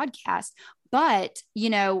doing a podcast, but,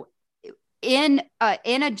 in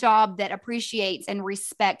a job that appreciates and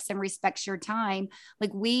respects your time,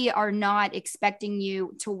 like we are not expecting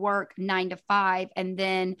you to work 9 to 5 and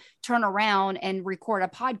then turn around and record a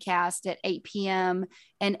podcast at 8 p.m.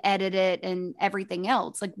 and edit it and everything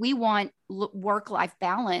else. Like we want work-life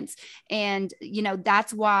balance. And,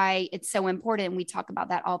 that's why it's so important. And we talk about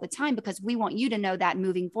that all the time because we want you to know that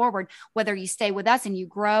moving forward, whether you stay with us and you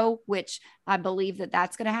grow, which I believe that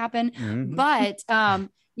that's going to happen. But,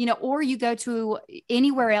 or you go to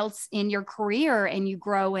anywhere else in your career and you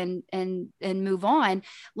grow and move on.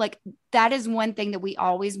 Like that is one thing that we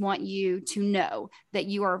always want you to know, that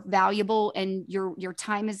you are valuable and your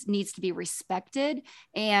time needs to be respected.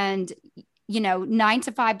 And 9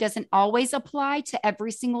 to 5 doesn't always apply to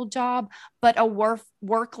every single job, but a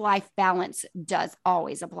work-life balance does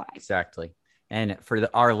always apply. Exactly. And for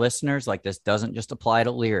our listeners, like, this doesn't just apply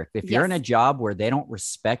to Lyric. If you're in a job where they don't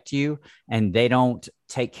respect you and they don't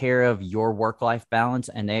take care of your work-life balance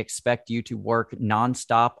and they expect you to work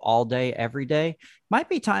nonstop all day, every day, might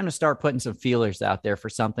be time to start putting some feelers out there for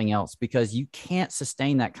something else, because you can't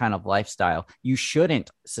sustain that kind of lifestyle. You shouldn't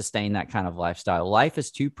sustain that kind of lifestyle. Life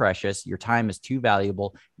is too precious. Your time is too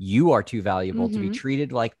valuable. You are too valuable to be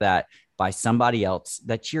treated like that by somebody else.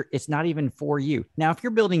 It's not even for you. Now, if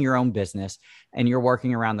you're building your own business and you're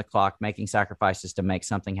working around the clock, making sacrifices to make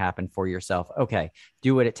something happen for yourself, okay,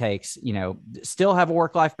 do what it takes, still have a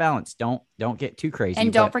work-life balance. Don't get too crazy.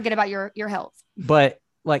 And don't forget about your health. But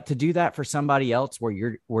like, to do that for somebody else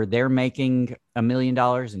where they're making $1 million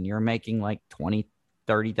and you're making like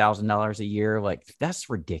 $20,000-$30,000 a year, like, that's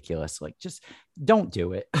ridiculous. Like, just don't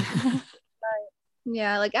do it.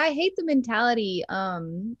 Yeah, like, I hate the mentality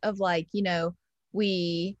of like,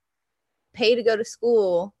 we pay to go to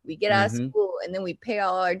school, we get out of school, and then we pay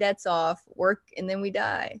all our debts off, work, and then we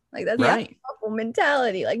die. Like, that's right. an awful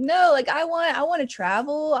mentality. Like, no, like, I want to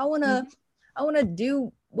travel. I want to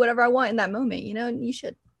do whatever I want in that moment, and you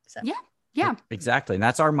should. So. Yeah, exactly. And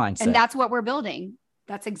that's our mindset. And that's what we're building.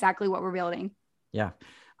 That's exactly what we're building. Yeah.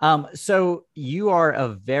 So you are a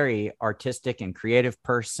very artistic and creative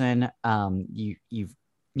person. You've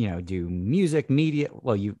do music, media.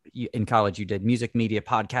 Well, you in college, you did music, media,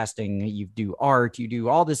 podcasting, you do art, you do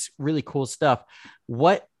all this really cool stuff.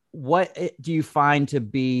 What do you find to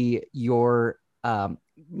be your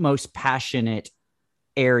most passionate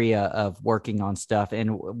area of working on stuff?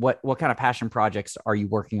 And what kind of passion projects are you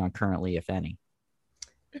working on currently, if any?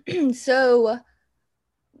 So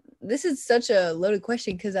this is such a loaded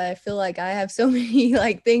question, because I feel like I have so many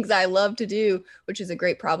like things I love to do, which is a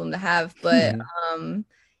great problem to have. But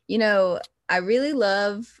I really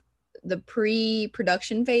love the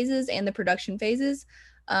pre-production phases and the production phases.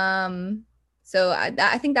 So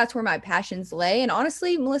I think that's where my passions lay. And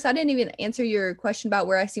honestly, Melissa, I didn't even answer your question about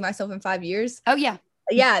where I see myself in 5 years. Oh yeah.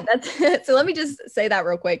 Yeah, that's so let me just say that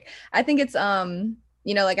real quick. I think it's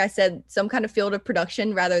like I said, some kind of field of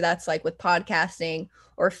production, rather that's like with podcasting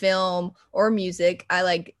or film or music.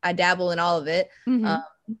 I dabble in all of it.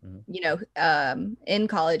 In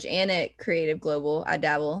college and at Creative Global, I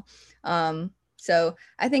dabble. So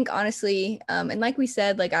I think honestly, and like we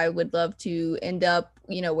said, like, I would love to end up,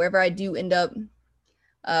 wherever I do end up,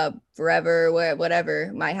 forever,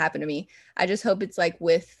 whatever might happen to me. I just hope it's like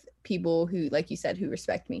with people who, like you said, who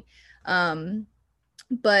respect me.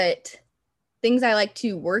 But things I like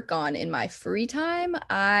to work on in my free time,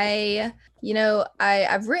 I've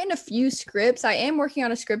written a few scripts. I am working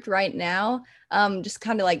on a script right now, just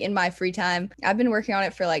kind of like in my free time. I've been working on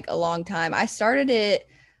it for like a long time. I started it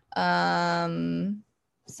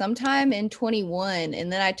sometime in 21,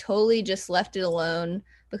 and then I totally just left it alone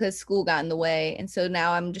because school got in the way. And so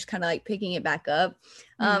now I'm just kind of like picking it back up.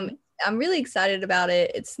 I'm really excited about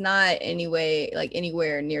it. It's not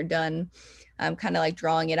anywhere near done. I'm kind of like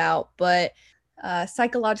drawing it out, but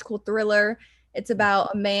psychological thriller. It's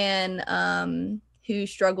about a man who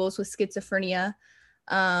struggles with schizophrenia.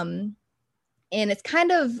 And it's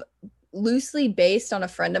kind of loosely based on a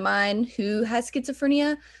friend of mine who has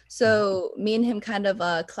schizophrenia. So me and him kind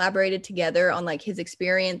of collaborated together on like his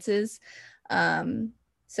experiences.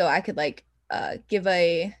 So I could like give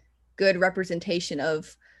a good representation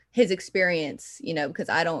of his experience, because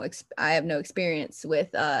I have no experience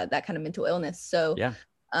with that kind of mental illness. So yeah.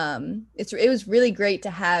 It was really great to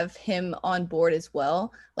have him on board as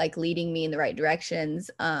well, like leading me in the right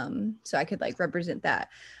directions. So I could like represent that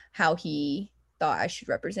how he thought I should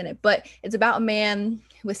represent it. But it's about a man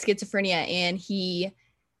with schizophrenia, and he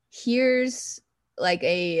hears like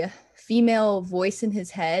a female voice in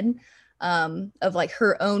his head of like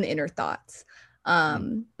her own inner thoughts.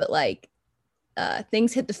 But like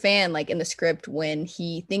things hit the fan like in the script when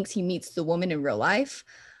he thinks he meets the woman in real life.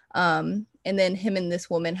 And then him and this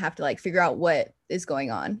woman have to like figure out what is going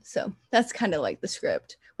on. So that's kind of like the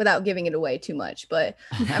script without giving it away too much. But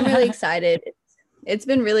I'm really excited. It's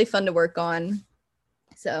been really fun to work on.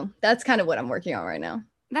 So that's kind of what I'm working on right now.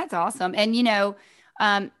 That's awesome. And,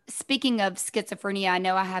 speaking of schizophrenia, I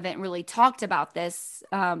know I haven't really talked about this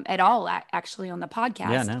at all, actually, on the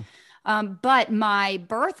podcast. Yeah, no. But my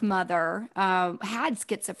birth mother had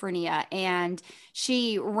schizophrenia, and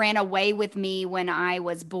she ran away with me when I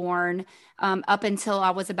was born, up until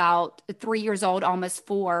I was about 3 years old, almost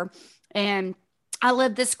 4. And I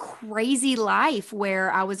lived this crazy life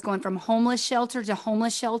where I was going from homeless shelter to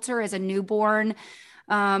homeless shelter as a newborn.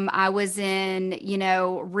 I was in,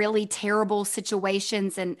 really terrible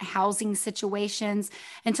situations and housing situations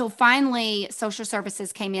until finally social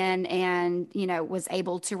services came in and, was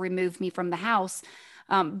able to remove me from the house.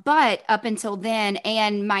 But up until then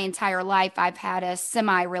and my entire life, I've had a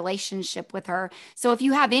semi relationship with her. So if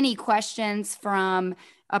you have any questions from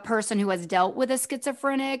a person who has dealt with a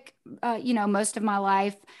schizophrenic, most of my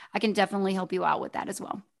life, I can definitely help you out with that as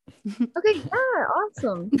well. Okay, yeah,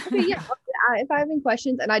 awesome. Okay, yeah. If I have any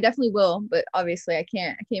questions, and I definitely will, but obviously I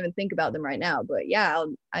can't even think about them right now. But yeah,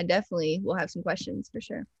 I definitely will have some questions for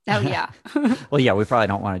sure. Oh yeah. Well, yeah, we probably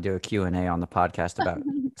don't want to do a Q&A on the podcast about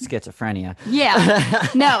schizophrenia. Yeah.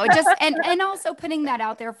 No, just and also putting that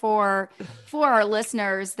out there for our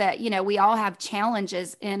listeners that, we all have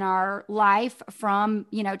challenges in our life from,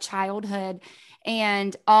 childhood,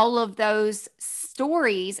 and all of those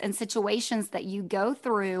stories and situations that you go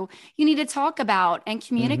through, you need to talk about and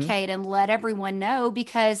communicate and let everyone know,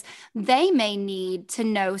 because they may need to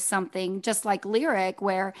know something, just like Lyric,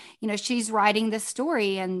 where, she's writing this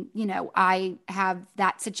story and, I have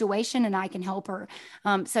that situation and I can help her.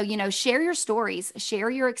 So, share your stories, share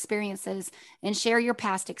your experiences, and share your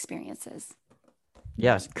past experiences.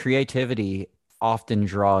 Yes, creativity often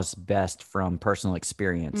draws best from personal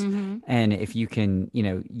experience. And if you can,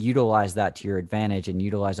 utilize that to your advantage and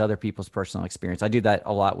utilize other people's personal experience. I do that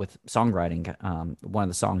a lot with songwriting. One of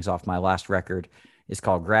the songs off my last record is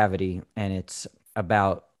called Gravity, and it's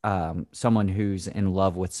about someone who's in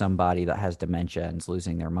love with somebody that has dementia and is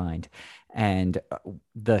losing their mind, and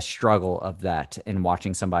the struggle of that, and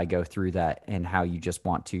watching somebody go through that, and how you just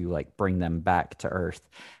want to like bring them back to earth.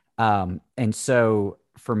 And so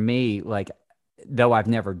for me, like, though I've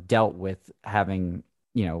never dealt with having,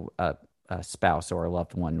 a spouse or a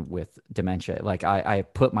loved one with dementia, like I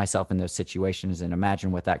put myself in those situations and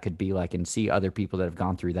imagine what that could be like and see other people that have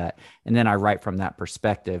gone through that. And then I write from that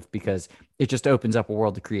perspective, because it just opens up a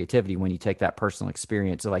world of creativity when you take that personal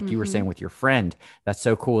experience. So like you were saying with your friend, that's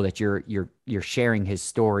so cool that you're sharing his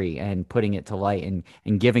story and putting it to light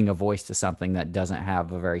and giving a voice to something that doesn't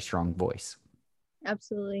have a very strong voice.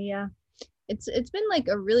 Absolutely, yeah. It's been like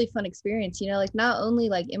a really fun experience, like not only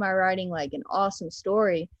like am I writing like an awesome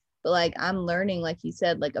story, but like I'm learning, like you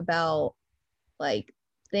said, like about like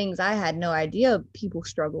things I had no idea people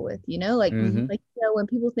struggle with, like when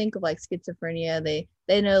people think of like schizophrenia,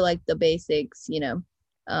 they know like the basics,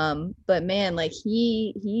 but man, like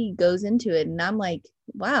he goes into it and I'm like,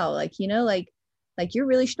 wow, like like you're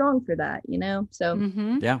really strong for that, so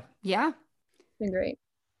Yeah it's been great.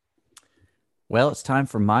 Well, it's time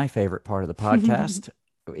for my favorite part of the podcast.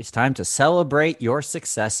 It's time to celebrate your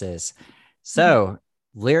successes. So,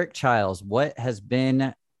 Lyric Childs, what has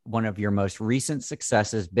been one of your most recent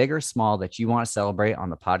successes, big or small, that you want to celebrate on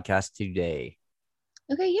the podcast today?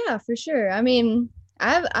 Okay, yeah, for sure. I mean,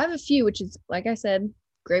 I have a few, which is, like I said,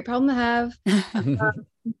 great problem to have.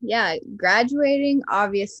 Yeah, graduating,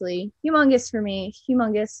 obviously, humongous for me,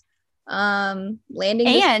 humongous. Landing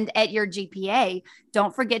and at your GPA,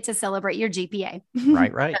 don't forget to celebrate your GPA.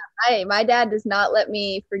 Right. My dad does not let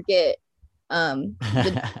me forget the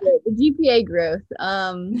GPA growth.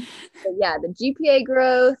 But yeah, the GPA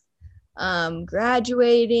growth,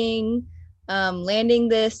 graduating, landing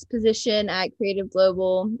this position at Creative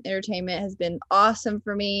Global Entertainment has been awesome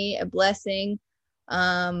for me, a blessing.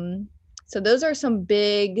 So those are some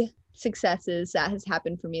big successes that has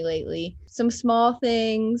happened for me lately. Some small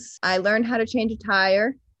things. I learned how to change a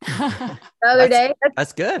tire the other day.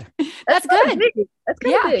 That's good. That's good. That's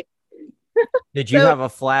kind of big. Did you have a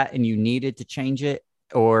flat and you needed to change it,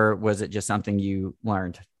 or was it just something you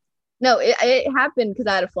learned? No, it happened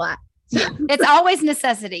because I had a flat. It's always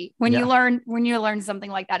necessity when you learn something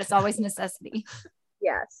like that. It's always necessity.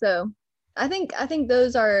 Yeah. So I think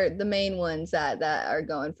those are the main ones that are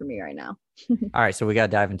going for me right now. All right, so we got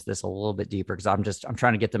to dive into this a little bit deeper, because I'm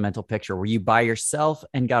trying to get the mental picture. Were you by yourself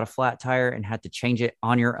and got a flat tire and had to change it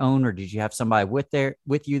on your own, or did you have somebody with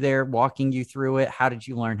you there walking you through it? How did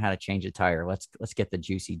you learn how to change a tire? Let's get the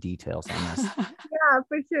juicy details on this. Yeah,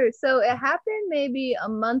 for sure. So it happened maybe a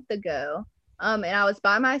month ago, and I was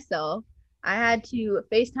by myself. I had to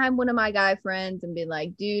FaceTime one of my guy friends and be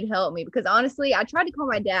like, dude, help me. Because honestly, I tried to call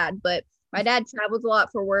my dad, but my dad travels a lot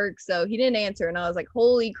for work, so he didn't answer. And I was like,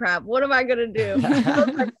 holy crap, what am I going to do?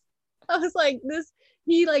 I was like, this,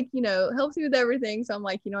 he like, helps me with everything. So I'm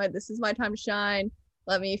like, you know what, this is my time to shine.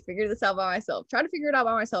 Let me figure this out by myself. Try to figure it out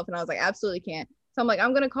by myself. And I was like, absolutely can't. So I'm like,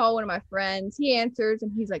 I'm going to call one of my friends. He answers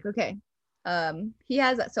and he's like, okay. He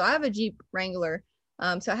has that. So I have a Jeep Wrangler.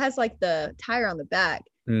 So it has like the tire on the back.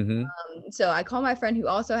 So I call my friend who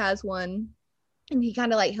also has one. and he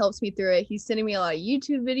kind of like helps me through it. He's sending me a lot of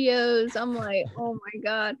YouTube videos. I'm like, oh my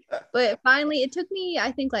God. But finally, it took me,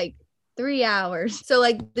 I think, like 3 hours. So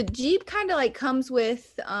like the Jeep kind of like comes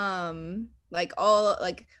with like all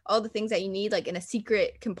the things that you need like in a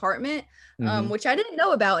secret compartment, which I didn't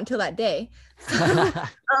know about until that day.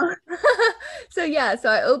 So yeah, so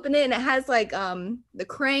I open it and it has like the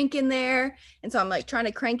crank in there, and so I'm like trying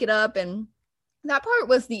to crank it up, and that part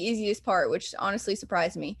was the easiest part, which honestly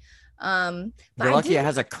surprised me. But You're lucky it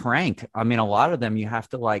has a crank. I mean, a lot of them you have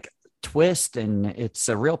to like twist, and it's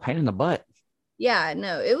a real pain in the butt. Yeah,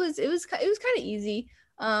 no, it was kind of easy,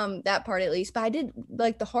 that part at least. But I did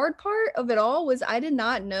like the hard part of it all was I did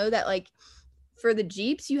not know that like for the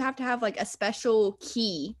Jeeps you have to have like a special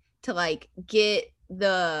key to like get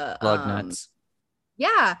the Lug nuts.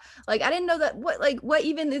 Yeah, like I didn't know that what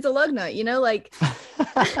even is a lug nut, you know, like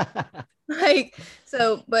like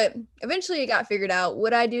so. But eventually it got figured out.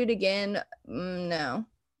 Would I do it again? No,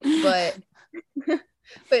 but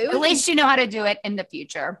at least you know how to do it in the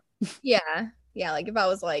future. Yeah, like if I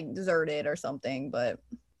was like deserted or something. But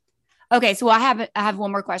okay, so I have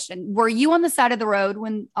one more question. Were you on the side of the road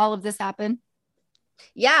when all of this happened?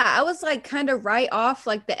 Yeah, I was like kind of right off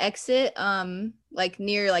like the exit, like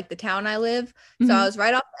near like the town I live. So I was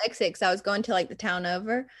right off the exit because I was going to like the town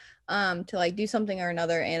over to like do something or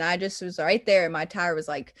another, and I just was right there and my tire was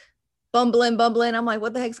like bumbling. I'm like,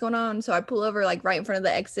 what the heck's going on? So I pull over like right in front of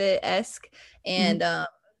the exit and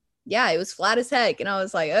yeah, it was flat as heck. And I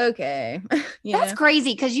was like, okay. That's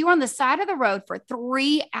crazy, because you were on the side of the road for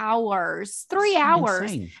 3 hours,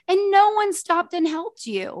 Insane. and no one stopped and helped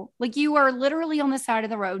you. Like you were literally on the side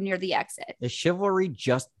of the road near the exit. Is chivalry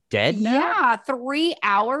just dead now? Yeah, 3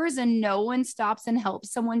 hours and no one stops and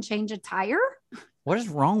helps someone change a tire. What is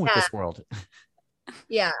wrong with this world?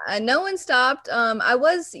 Yeah, no one stopped. I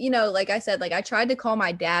was, like I said, like I tried to call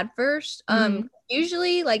my dad first.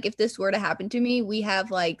 Usually, like if this were to happen to me, we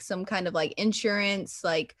have like some kind of like insurance,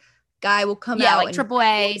 like guy will come out, like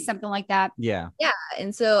AAA, something like that. Yeah.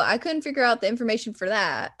 And so I couldn't figure out the information for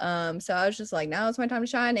that. So I was just like, now it's my time to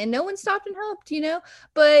shine, and no one stopped and helped,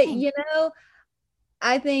 But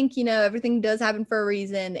I think everything does happen for a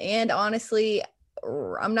reason, and honestly,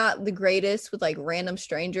 I'm not the greatest with like random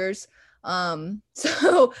strangers.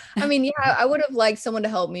 So I mean, yeah, I would have liked someone to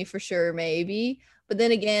help me for sure, maybe. But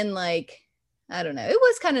then again, like, I don't know. It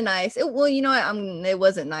was kind of nice. It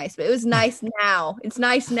wasn't nice, but it was nice now. It's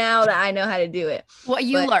nice now that I know how to do it. Well,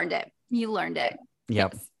 learned it. You learned it.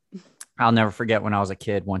 Yep. Yes. I'll never forget when I was a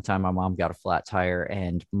kid, one time my mom got a flat tire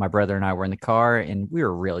and my brother and I were in the car and we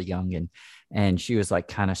were really young and she was like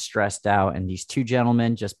kind of stressed out. And these two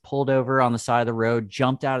gentlemen just pulled over on the side of the road,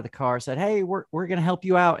 jumped out of the car, said, "Hey, we're going to help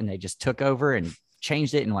you out." And they just took over and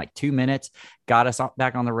changed it in like 2 minutes, got us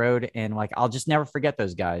back on the road. And like, I'll just never forget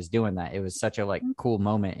those guys doing that. It was such a like cool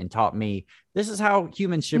moment and taught me this is how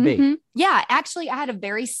humans should be. Yeah. Actually, I had a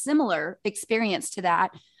very similar experience to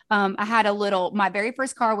that. I had my very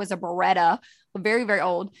first car was a Beretta, very, very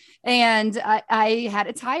old. And I had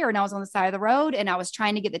a tire and I was on the side of the road and I was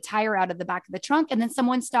trying to get the tire out of the back of the trunk. And then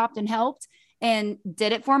someone stopped and helped and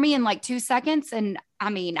did it for me in like 2 seconds. And I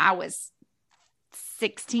mean, I was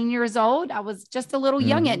 16 years old. I was just a little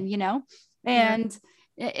youngin', and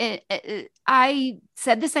I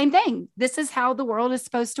said the same thing. This is how the world is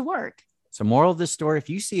supposed to work. So moral of this story, if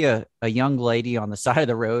you see a young lady on the side of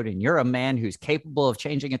the road and you're a man who's capable of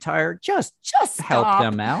changing a tire, just help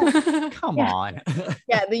them out. Come on.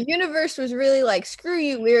 Yeah, the universe was really like, screw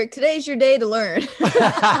you, Lyric. Today's your day to learn.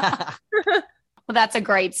 Well, that's a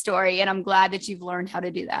great story. And I'm glad that you've learned how to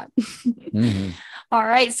do that. All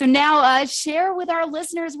right. So now share with our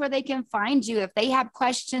listeners where they can find you. If they have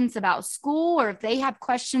questions about school or if they have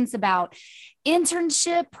questions about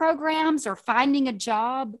internship programs or finding a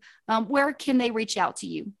job, where can they reach out to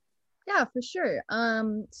you? Yeah, for sure.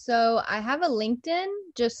 So I have a LinkedIn,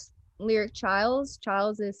 just Lyric Chiles.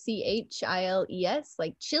 Chiles is Chiles,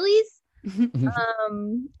 like chilies.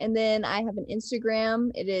 And then I have an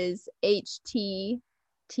Instagram. It is http.lyric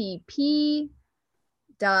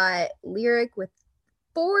with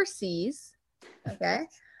 4 C's. Okay.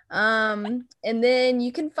 And then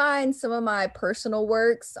you can find some of my personal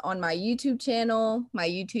works on my YouTube channel. My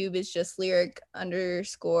YouTube is just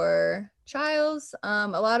lyric_Chiles. A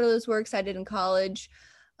lot of those works I did in college.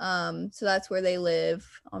 So that's where they live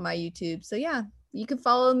on my YouTube. So yeah, you can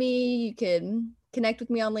follow me. You can connect with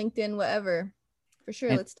me on LinkedIn, whatever. For sure.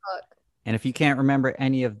 Let's talk. And if you can't remember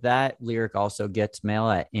any of that, Lyric also gets mail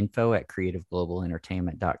at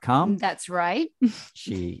info@creativeglobalentertainment.com. That's right.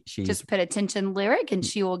 She just put attention Lyric and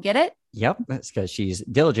she will get it. Yep. That's because she's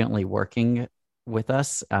diligently working with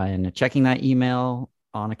us and checking that email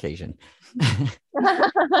on occasion.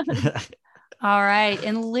 All right.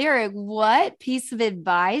 And Lyric, what piece of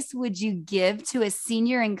advice would you give to a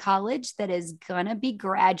senior in college that is going to be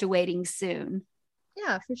graduating soon?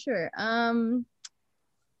 Yeah, for sure.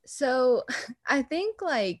 So I think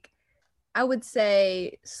like I would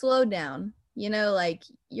say slow down. You know, like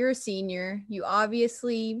you're a senior, you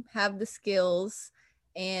obviously have the skills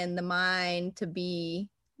and the mind to be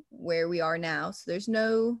where we are now. So there's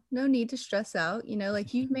no need to stress out. You know,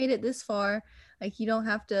 like you've made it this far. Like you don't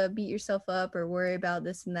have to beat yourself up or worry about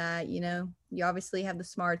this and that. You know, you obviously have the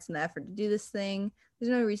smarts and the effort to do this thing.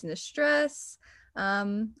 There's no reason to stress.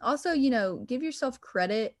 Also, you know, give yourself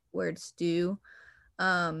credit where it's due.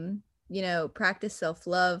 You know, practice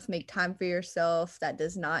self-love, make time for yourself. That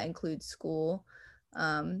does not include school.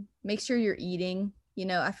 Make sure you're eating. You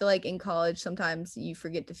know, I feel like in college sometimes you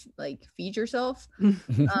forget to like feed yourself.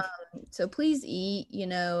 So please eat, you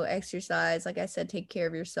know, exercise. Like I said, take care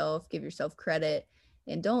of yourself, give yourself credit,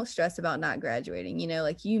 and don't stress about not graduating. You know,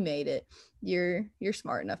 like you made it. You're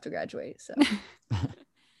smart enough to graduate. So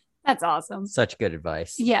That's awesome. Such good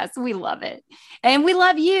advice. Yes, we love it. And we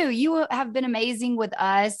love you. You have been amazing with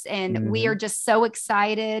us. And we are just so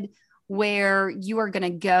excited where you are going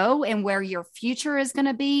to go and where your future is going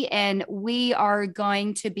to be. And we are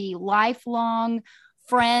going to be lifelong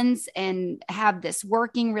friends and have this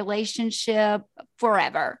working relationship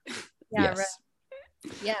forever. Yeah, Yes. right.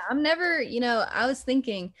 Yeah, I'm never, you know, I was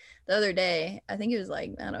thinking the other day, I think it was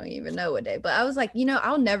like, I don't even know what day, but I was like, you know,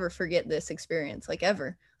 I'll never forget this experience, like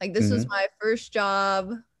ever. Like this was my first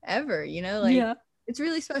job ever, you know, like it's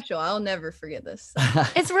really special. I'll never forget this. So.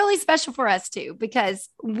 It's really special for us too, because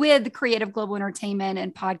with Creative Global Entertainment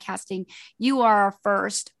and podcasting, you are our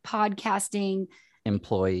first podcasting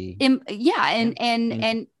employee.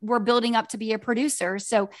 And we're building up to be a producer.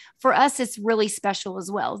 So for us, it's really special as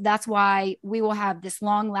well. That's why we will have this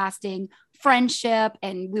long lasting friendship,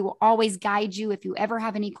 and we will always guide you. If you ever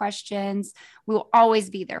have any questions, we will always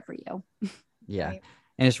be there for you. Yeah. Right.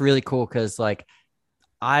 And it's really cool because like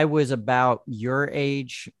I was about your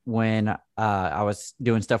age when I was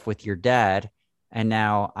doing stuff with your dad, and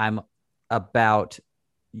now I'm about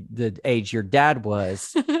the age your dad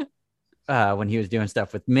was when he was doing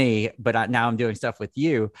stuff with me, but now I'm doing stuff with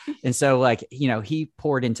you. And so like, you know, he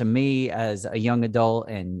poured into me as a young adult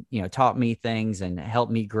and, you know, taught me things and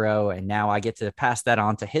helped me grow. And now I get to pass that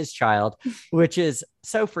on to his child, which is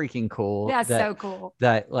so freaking cool. That's so cool.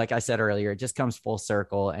 That, like I said earlier, it just comes full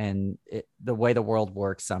circle. And the way the world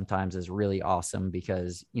works sometimes is really awesome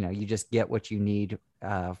because, you know, you just get what you need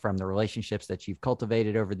from the relationships that you've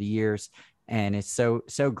cultivated over the years. And it's so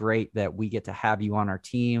great that we get to have you on our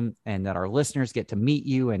team and that our listeners get to meet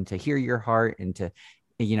you and to hear your heart and to,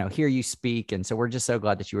 you know, hear you speak. And so we're just so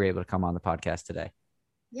glad that you were able to come on the podcast today.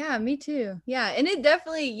 Yeah, me too. Yeah. And it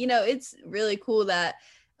definitely, you know, it's really cool that,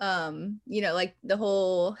 you know, like the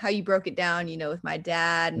whole, how you broke it down, you know, with my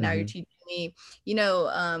dad and now you're teaching me, you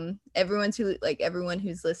know, everyone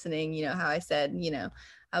who's listening, you know, how I said, you know,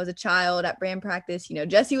 I was a child at brand practice, you know,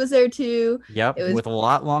 Jesse was there too. Yep. With a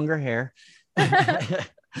lot longer hair. I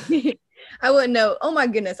wouldn't know. Oh my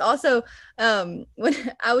goodness. Also, when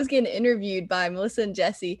I was getting interviewed by Melissa and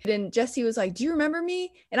Jesse, then Jesse was like, "Do you remember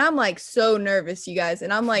me?" And I'm like so nervous, you guys.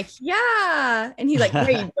 And I'm like, "Yeah." And he's like, "No,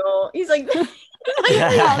 you don't." He's like, Called you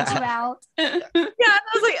out. Yeah. And I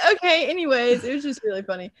was like, okay. Anyways, it was just really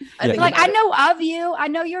funny. I know of you. I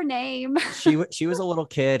know your name. She was a little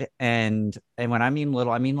kid, and when I mean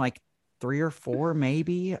little, I mean like 3 or 4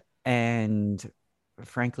 maybe. And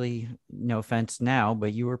frankly, no offense now,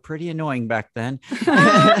 but you were pretty annoying back then.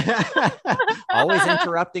 Always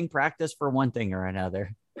interrupting practice for one thing or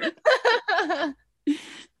another.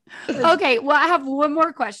 Okay, well, I have one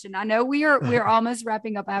more question. I know we're almost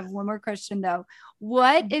wrapping up. I have one more question though.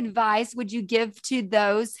 What advice would you give to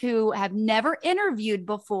those who have never interviewed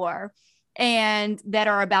before and that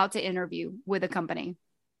are about to interview with a company?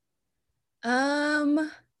 Honestly,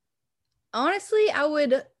 I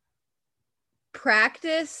would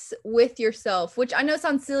practice with yourself, which I know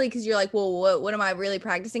sounds silly because you're like, well, what am I really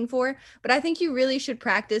practicing for? But I think you really should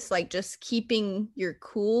practice like just keeping your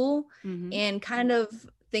cool and kind of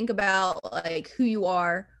think about like who you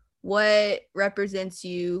are, what represents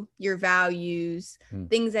you, your values,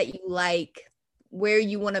 things that you like, where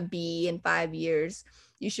you want to be in 5 years.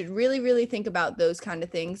 You should really, really think about those kind of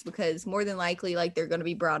things because more than likely, like they're going to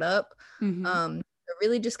be brought up.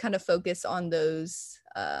 Really just kind of focus on those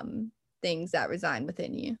things that reside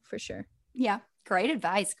within you for sure. Yeah. Great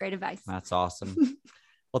advice. Great advice. That's awesome.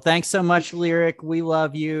 Well, thanks so much, Lyric. We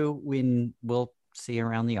love you. We'll see you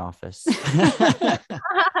around the office.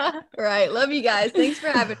 Right. Love you guys. Thanks for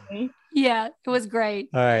having me. Yeah, it was great.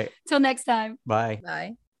 All right. Till next time. Bye.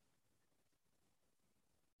 Bye.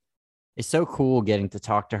 It's so cool getting to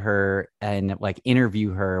talk to her and like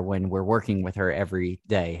interview her when we're working with her every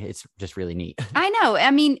day. It's just really neat. I know.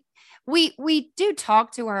 I mean, we do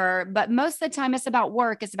talk to her, but most of the time it's about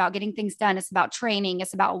work. It's about getting things done. It's about training.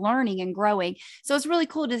 It's about learning and growing. So it's really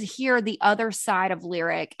cool to hear the other side of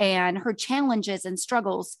Lyric and her challenges and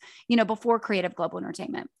struggles, before Creative Global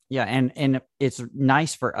Entertainment. Yeah. And it's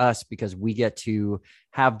nice for us because we get to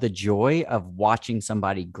have the joy of watching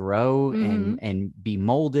somebody grow and be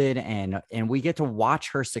molded and we get to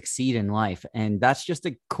watch her succeed in life. And that's just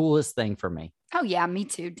the coolest thing for me. Oh yeah, me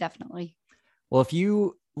too. Definitely. Well, if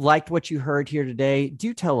you liked what you heard here today,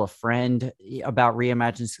 do tell a friend about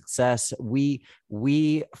Reimagine Success. We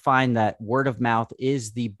find that word of mouth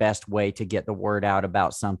is the best way to get the word out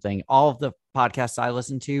about something. All of the podcasts I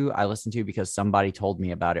listen to because somebody told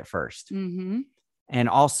me about it first. Mm-hmm. And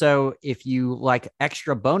also, if you like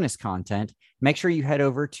extra bonus content, make sure you head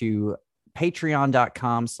over to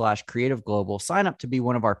patreon.com/creative global. Sign up to be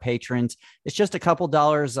one of our patrons. It's just a couple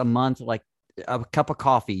dollars a month, like a cup of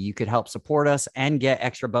coffee. You could help support us and get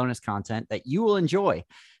extra bonus content that you will enjoy.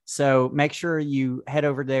 So make sure you head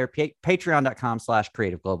over there,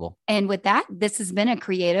 patreon.com/creative global. And with that, this has been a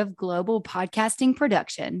Creative Global podcasting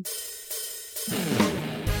production.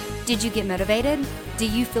 Did you get motivated? Do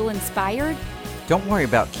you feel inspired? Don't worry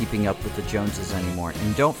about keeping up with the Joneses anymore.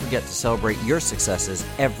 And don't forget to celebrate your successes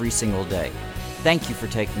every single day. Thank you for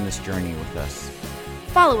taking this journey with us.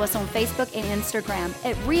 Follow us on Facebook and Instagram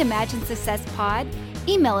at Reimagine Success Pod.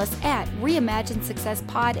 Email us at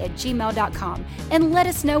reimaginesuccesspod@gmail.com and let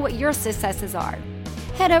us know what your successes are.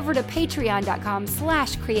 Head over to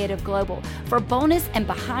patreon.com/creative global for bonus and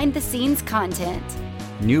behind the scenes content.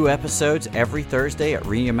 New episodes every Thursday at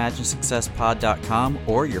reimaginesuccesspod.com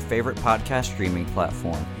or your favorite podcast streaming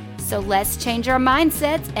platform. So let's change our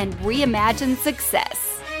mindsets and reimagine success.